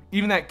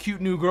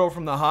cute new girl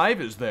from the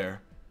Hive is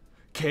there.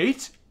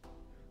 Kate?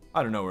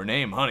 I don't know her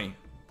name, honey.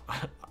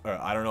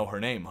 I don't know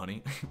her name,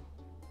 honey.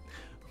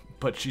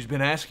 But she's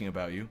been asking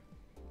about you.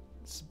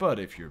 But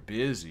if you're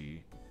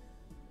busy...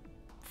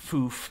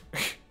 Foof.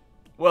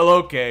 Well,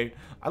 okay.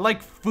 I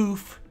like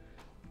foof.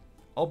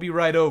 I'll be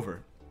right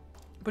over.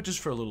 But just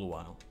for a little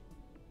while.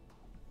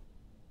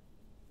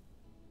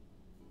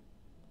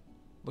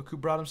 Look who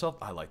brought himself...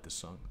 I like this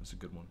song. It's a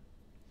good one.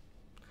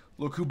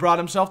 Look who brought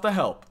himself the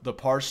help. The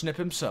parsnip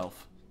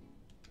himself.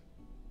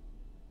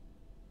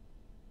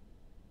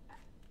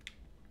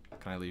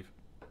 Can I leave?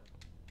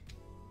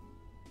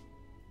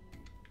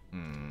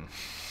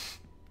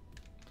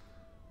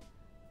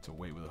 It's a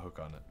weight with a hook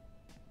on it.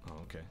 Oh,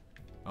 okay.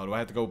 Oh, do I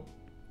have to go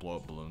blow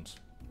up balloons?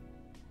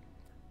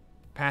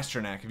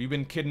 Pasternak, have you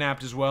been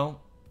kidnapped as well?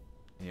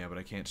 Yeah, but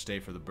I can't stay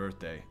for the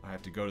birthday. I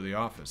have to go to the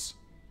office.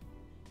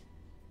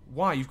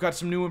 Why? You've got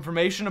some new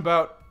information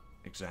about...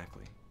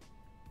 Exactly.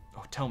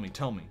 Oh, tell me,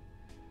 tell me.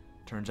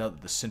 Turns out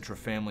that the Sintra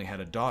family had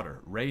a daughter.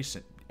 Ray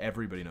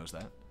Everybody knows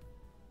that.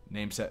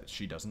 Name set...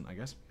 She doesn't, I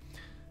guess.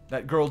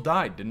 That girl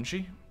died, didn't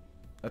she?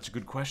 That's a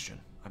good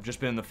question. I've just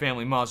been in the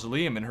family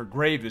mausoleum and her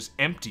grave is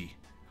empty.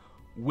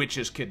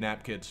 Witches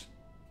kidnap kids.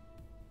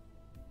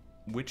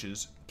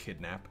 Witches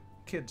kidnap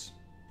kids.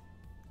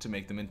 To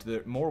make them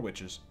into more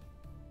witches.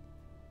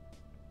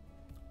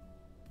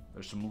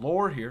 There's some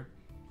lore here.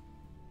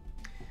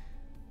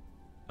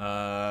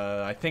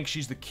 I think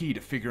she's the key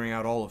to figuring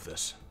out all of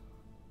this.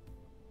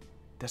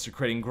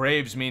 Desecrating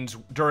graves means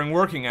during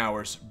working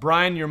hours.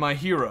 Brian, you're my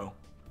hero.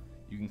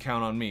 You can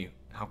count on me.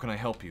 How can I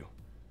help you?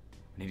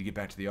 I need to get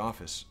back to the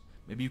office.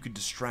 Maybe you could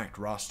distract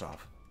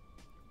Rostov.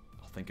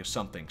 I'll think of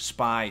something.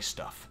 Spy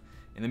stuff.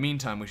 In the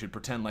meantime, we should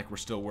pretend like we're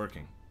still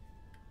working.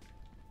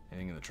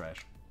 Anything in the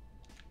trash?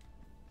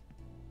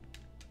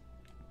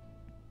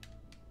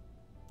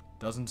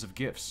 Dozens of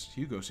gifts.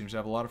 Hugo seems to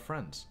have a lot of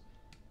friends.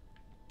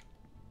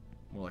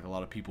 More like a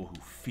lot of people who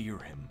fear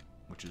him,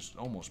 which is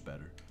almost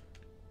better.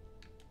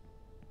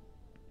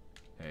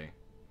 Hey.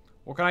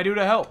 What can I do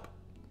to help?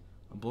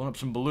 I'm blowing up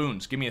some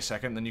balloons. Give me a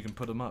second, then you can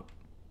put them up.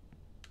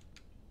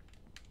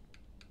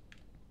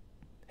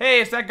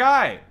 Hey, it's that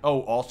guy!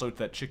 Oh, also it's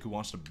that chick who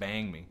wants to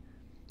bang me.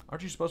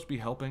 Aren't you supposed to be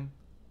helping?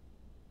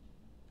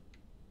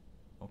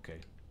 Okay.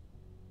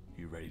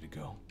 You ready to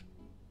go?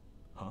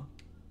 Huh?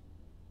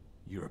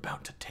 You're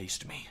about to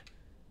taste me.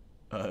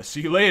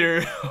 See you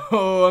later.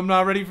 Oh, I'm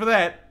not ready for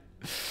that.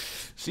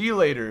 See you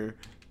later.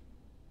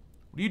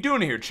 What are you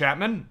doing here,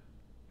 Chapman?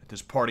 At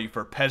this party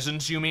for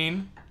peasants, you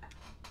mean?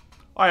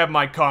 I have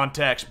my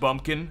contacts,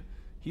 bumpkin.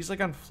 He's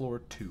like on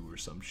floor 2 or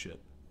some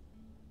shit.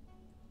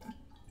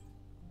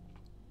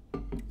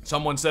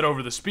 Someone said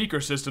over the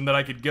speaker system that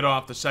I could get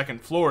off the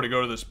 2nd floor to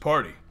go to this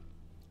party.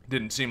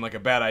 Didn't seem like a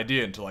bad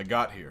idea until I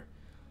got here.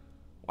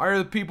 Why are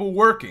the people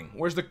working?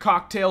 Where's the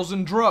cocktails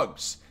and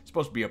drugs? It's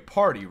supposed to be a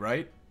party,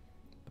 right?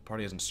 The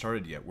party hasn't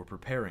started yet. We're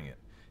preparing it.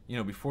 You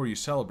know, before you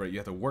celebrate, you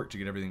have to work to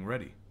get everything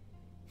ready.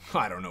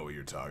 I don't know what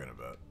you're talking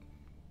about.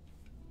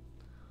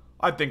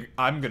 I think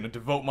I'm gonna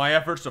devote my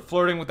efforts to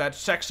flirting with that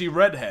sexy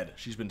redhead.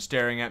 She's been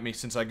staring at me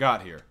since I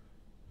got here.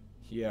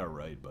 Yeah,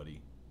 right,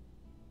 buddy.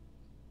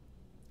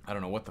 I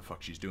don't know what the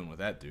fuck she's doing with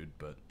that dude,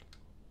 but...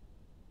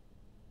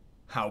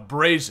 How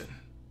brazen.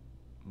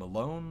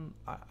 Malone?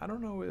 I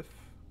don't know if...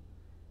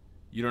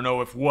 You don't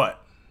know if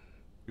what?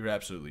 You're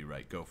absolutely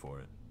right. Go for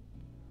it.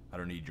 I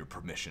don't need your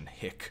permission,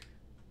 hick.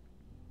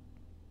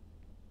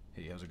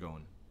 Hey, how's it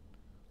going?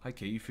 Hi,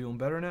 Kate. You feeling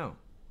better now?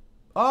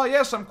 Oh,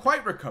 yes, I'm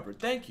quite recovered.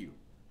 Thank you.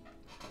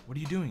 What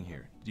are you doing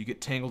here? Did you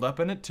get tangled up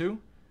in it, too?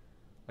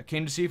 I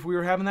came to see if we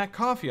were having that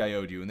coffee I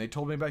owed you, and they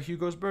told me about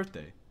Hugo's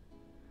birthday.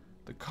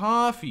 The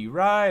coffee,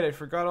 right. I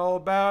forgot all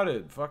about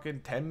it.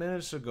 Fucking 10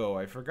 minutes ago.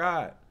 I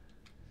forgot.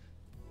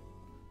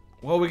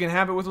 Well, we can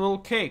have it with a little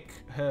cake.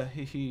 I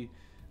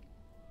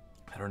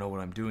don't know what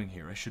I'm doing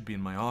here. I should be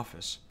in my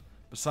office.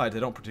 Besides, I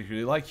don't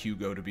particularly like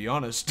Hugo, to be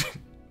honest.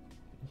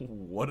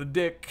 What a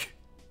dick.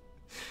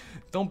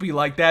 Don't be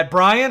like that,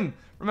 Brian.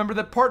 Remember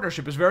that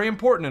partnership is very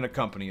important in a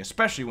company,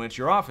 especially when it's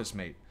your office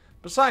mate.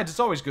 Besides, it's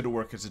always good to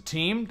work as a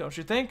team, don't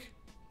you think?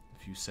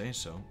 If you say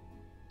so.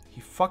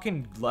 He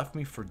fucking left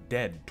me for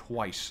dead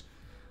twice.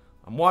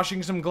 I'm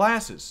washing some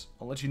glasses.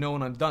 I'll let you know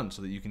when I'm done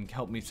so that you can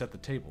help me set the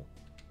table.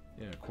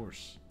 Yeah, of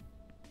course.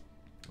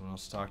 Anyone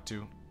else to talk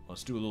to?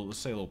 Let's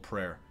say a little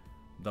prayer.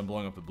 I'm done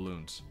blowing up the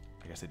balloons.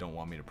 I guess they don't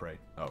want me to pray.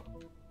 Oh.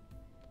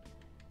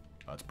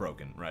 Oh, it's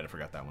broken. Right, I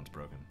forgot that one's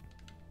broken.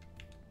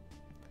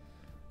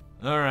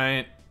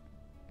 Alright.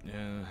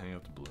 Yeah, hang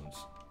up the balloons.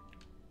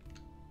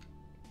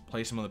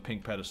 Place them on the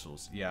pink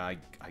pedestals. Yeah, I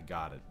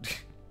got it.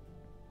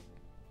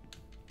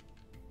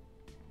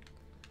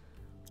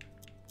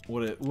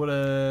 What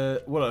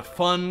a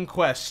fun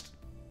quest.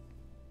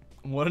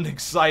 What an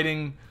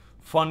exciting,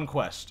 fun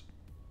quest.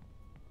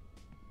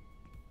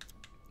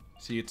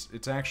 See,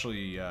 it's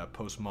actually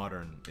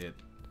postmodern. It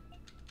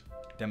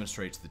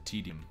demonstrates the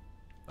tedium.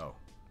 Oh.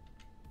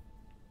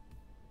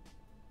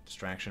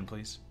 Distraction,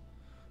 please.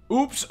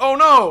 Oops! Oh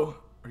no!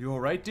 Are you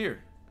alright,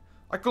 dear?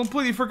 I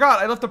completely forgot.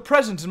 I left the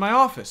presents in my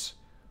office.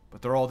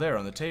 But they're all there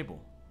on the table.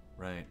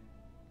 Right.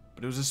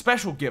 But it was a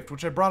special gift,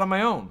 which I brought on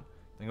my own.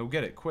 Then go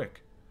get it,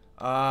 quick.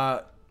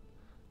 I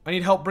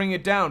need help bringing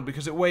it down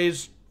because it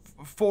weighs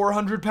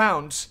 400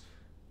 pounds.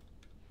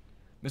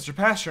 Mr.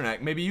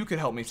 Pasternak, maybe you could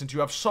help me since you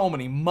have so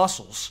many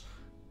muscles.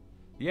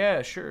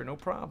 Yeah, sure, no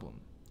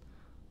problem.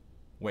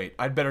 Wait,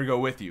 I'd better go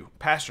with you.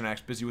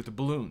 Pasternak's busy with the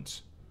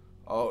balloons.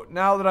 Oh,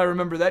 now that I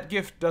remember, that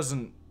gift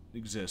doesn't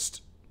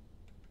exist.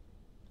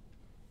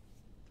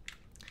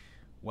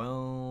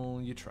 Well,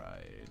 you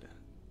tried.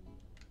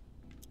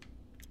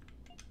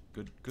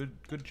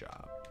 Good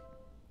job.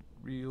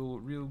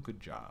 Real good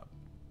job.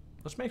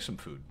 Let's make some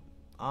food.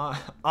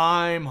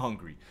 I'm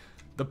hungry.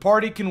 The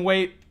party can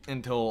wait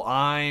until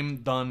I'm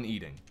done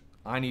eating.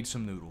 I need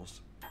some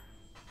noodles.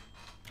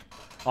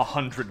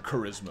 100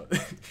 charisma.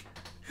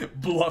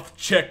 Bluff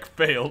check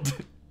failed.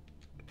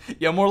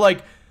 Yeah, more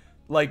like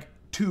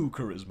 2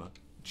 charisma.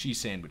 Cheese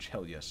sandwich,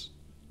 hell yes.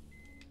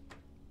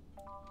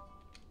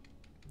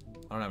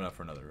 I don't have enough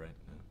for another, right?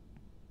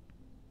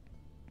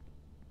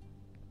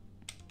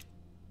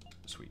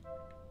 Sweet.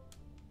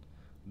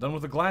 Done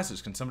with the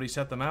glasses. Can somebody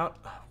set them out?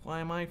 Why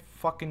am I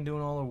fucking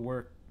doing all the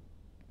work?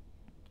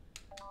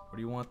 Where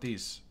do you want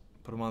these?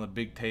 Put them on the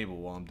big table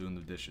while I'm doing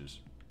the dishes.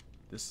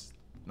 This,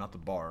 not the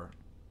bar.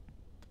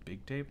 The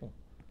big table?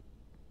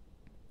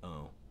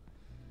 Oh.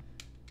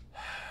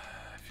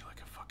 I feel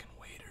like a fucking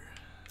waiter.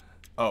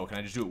 Oh, can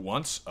I just do it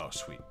once? Oh,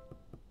 sweet.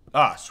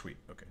 Ah, sweet.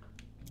 Okay.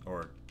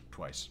 Or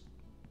twice.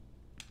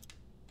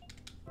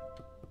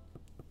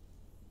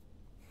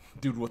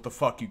 Dude, what the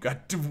fuck? You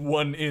got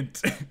 1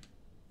 int.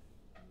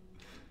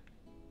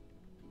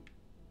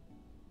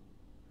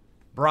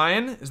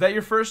 Brian, is that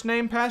your first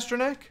name,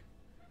 Pasternak?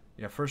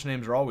 Yeah, first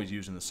names are always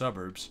used in the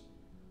suburbs.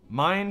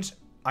 Mine's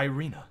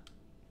Irina.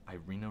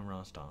 Irina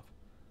Rostov.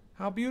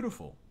 How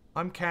beautiful.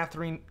 I'm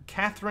Catherine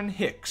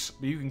Hicks,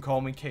 but you can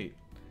call me Kate.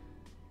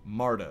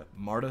 Marta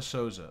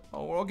Souza.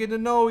 Oh, we're all getting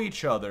to know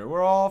each other.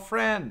 We're all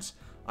friends.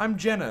 I'm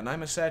Jenna, and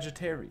I'm a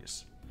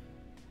Sagittarius.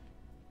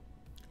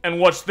 And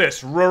what's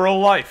this? Rural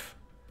life?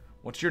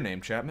 What's your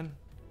name, Chapman?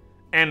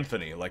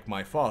 Anthony, like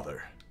my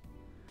father.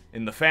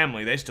 In the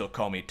family, they still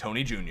call me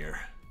Tony Jr.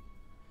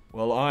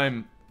 Well,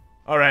 I'm...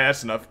 Alright,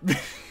 that's enough.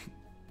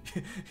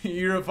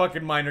 You're a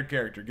fucking minor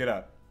character. Get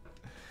out.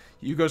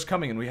 Hugo's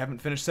coming and we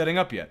haven't finished setting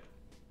up yet.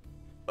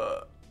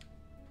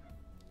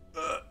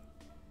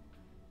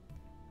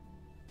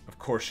 Of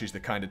course she's the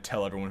kind to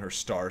tell everyone her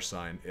star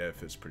sign. Yeah, it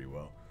fits pretty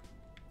well.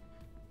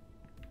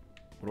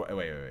 What do I...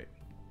 Wait.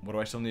 What do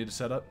I still need to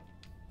set up?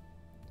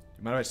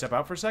 Mind if I step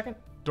out for a second?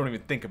 Don't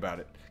even think about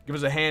it. Give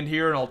us a hand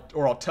here and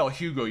I'll tell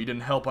Hugo you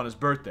didn't help on his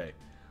birthday.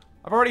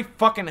 I've already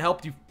fucking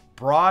helped you,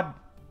 broad.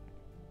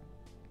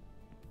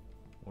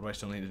 What do I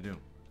still need to do?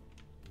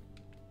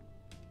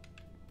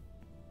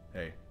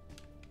 Hey.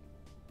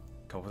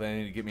 Come up with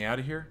anything to get me out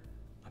of here?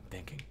 I'm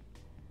thinking.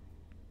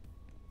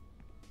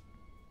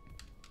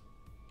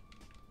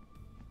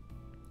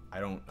 I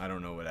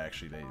don't know what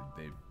actually they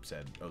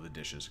said. Oh, the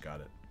dishes,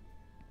 got it.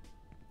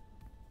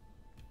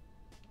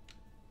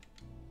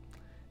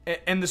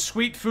 And the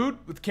sweet food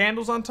with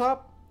candles on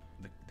top?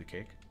 The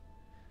cake?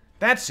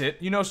 That's it.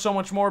 You know so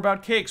much more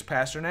about cakes,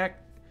 Pasternak.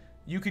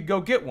 You could go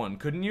get one,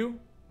 couldn't you?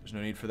 There's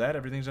no need for that.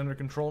 Everything's under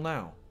control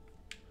now.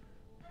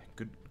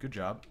 Good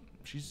job.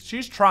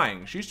 She's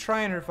trying. She's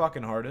trying her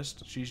fucking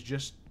hardest. She's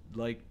just,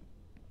 like,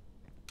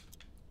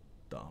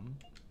 dumb.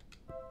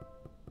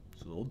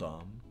 She's a little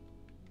dumb.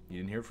 You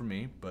didn't hear from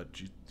me, but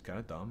she's kind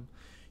of dumb.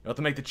 You have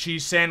to make the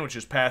cheese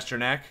sandwiches,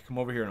 Pasternak. Come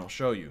over here and I'll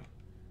show you.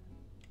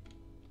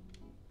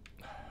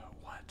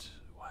 What?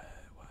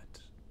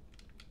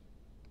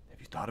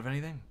 Have you thought of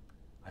anything?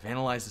 I've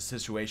analyzed the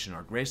situation.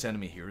 Our greatest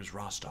enemy here is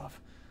Rostov.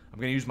 I'm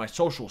going to use my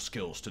social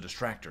skills to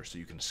distract her so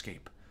you can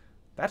escape.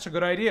 That's a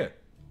good idea.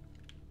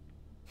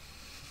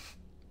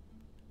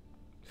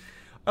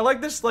 I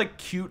like this, like,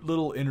 cute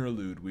little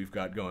interlude we've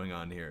got going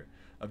on here.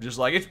 Of just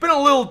like, it's been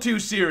a little too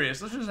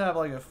serious. Let's just have,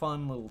 like, a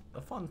fun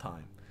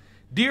time.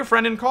 Dear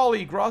friend and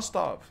colleague,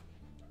 Rostov.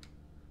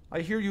 I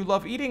hear you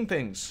love eating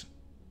things.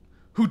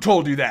 Who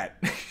told you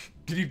that?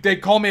 Did they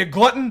call me a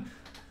glutton?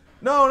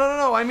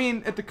 No. I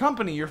mean, at the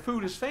company, your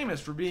food is famous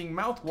for being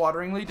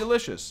mouth-wateringly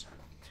delicious.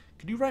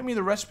 Could you write me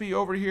the recipe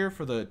over here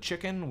for the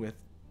chicken with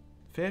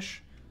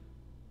fish?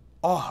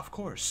 Oh, of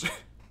course.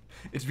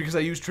 It's because I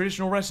use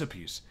traditional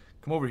recipes.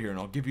 Come over here and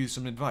I'll give you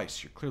some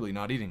advice. You're clearly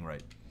not eating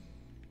right.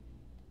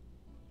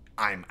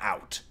 I'm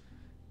out.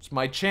 It's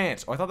my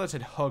chance. Oh, I thought that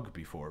said hug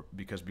before,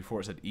 because before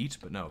it said eat,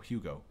 but no,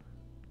 Hugo.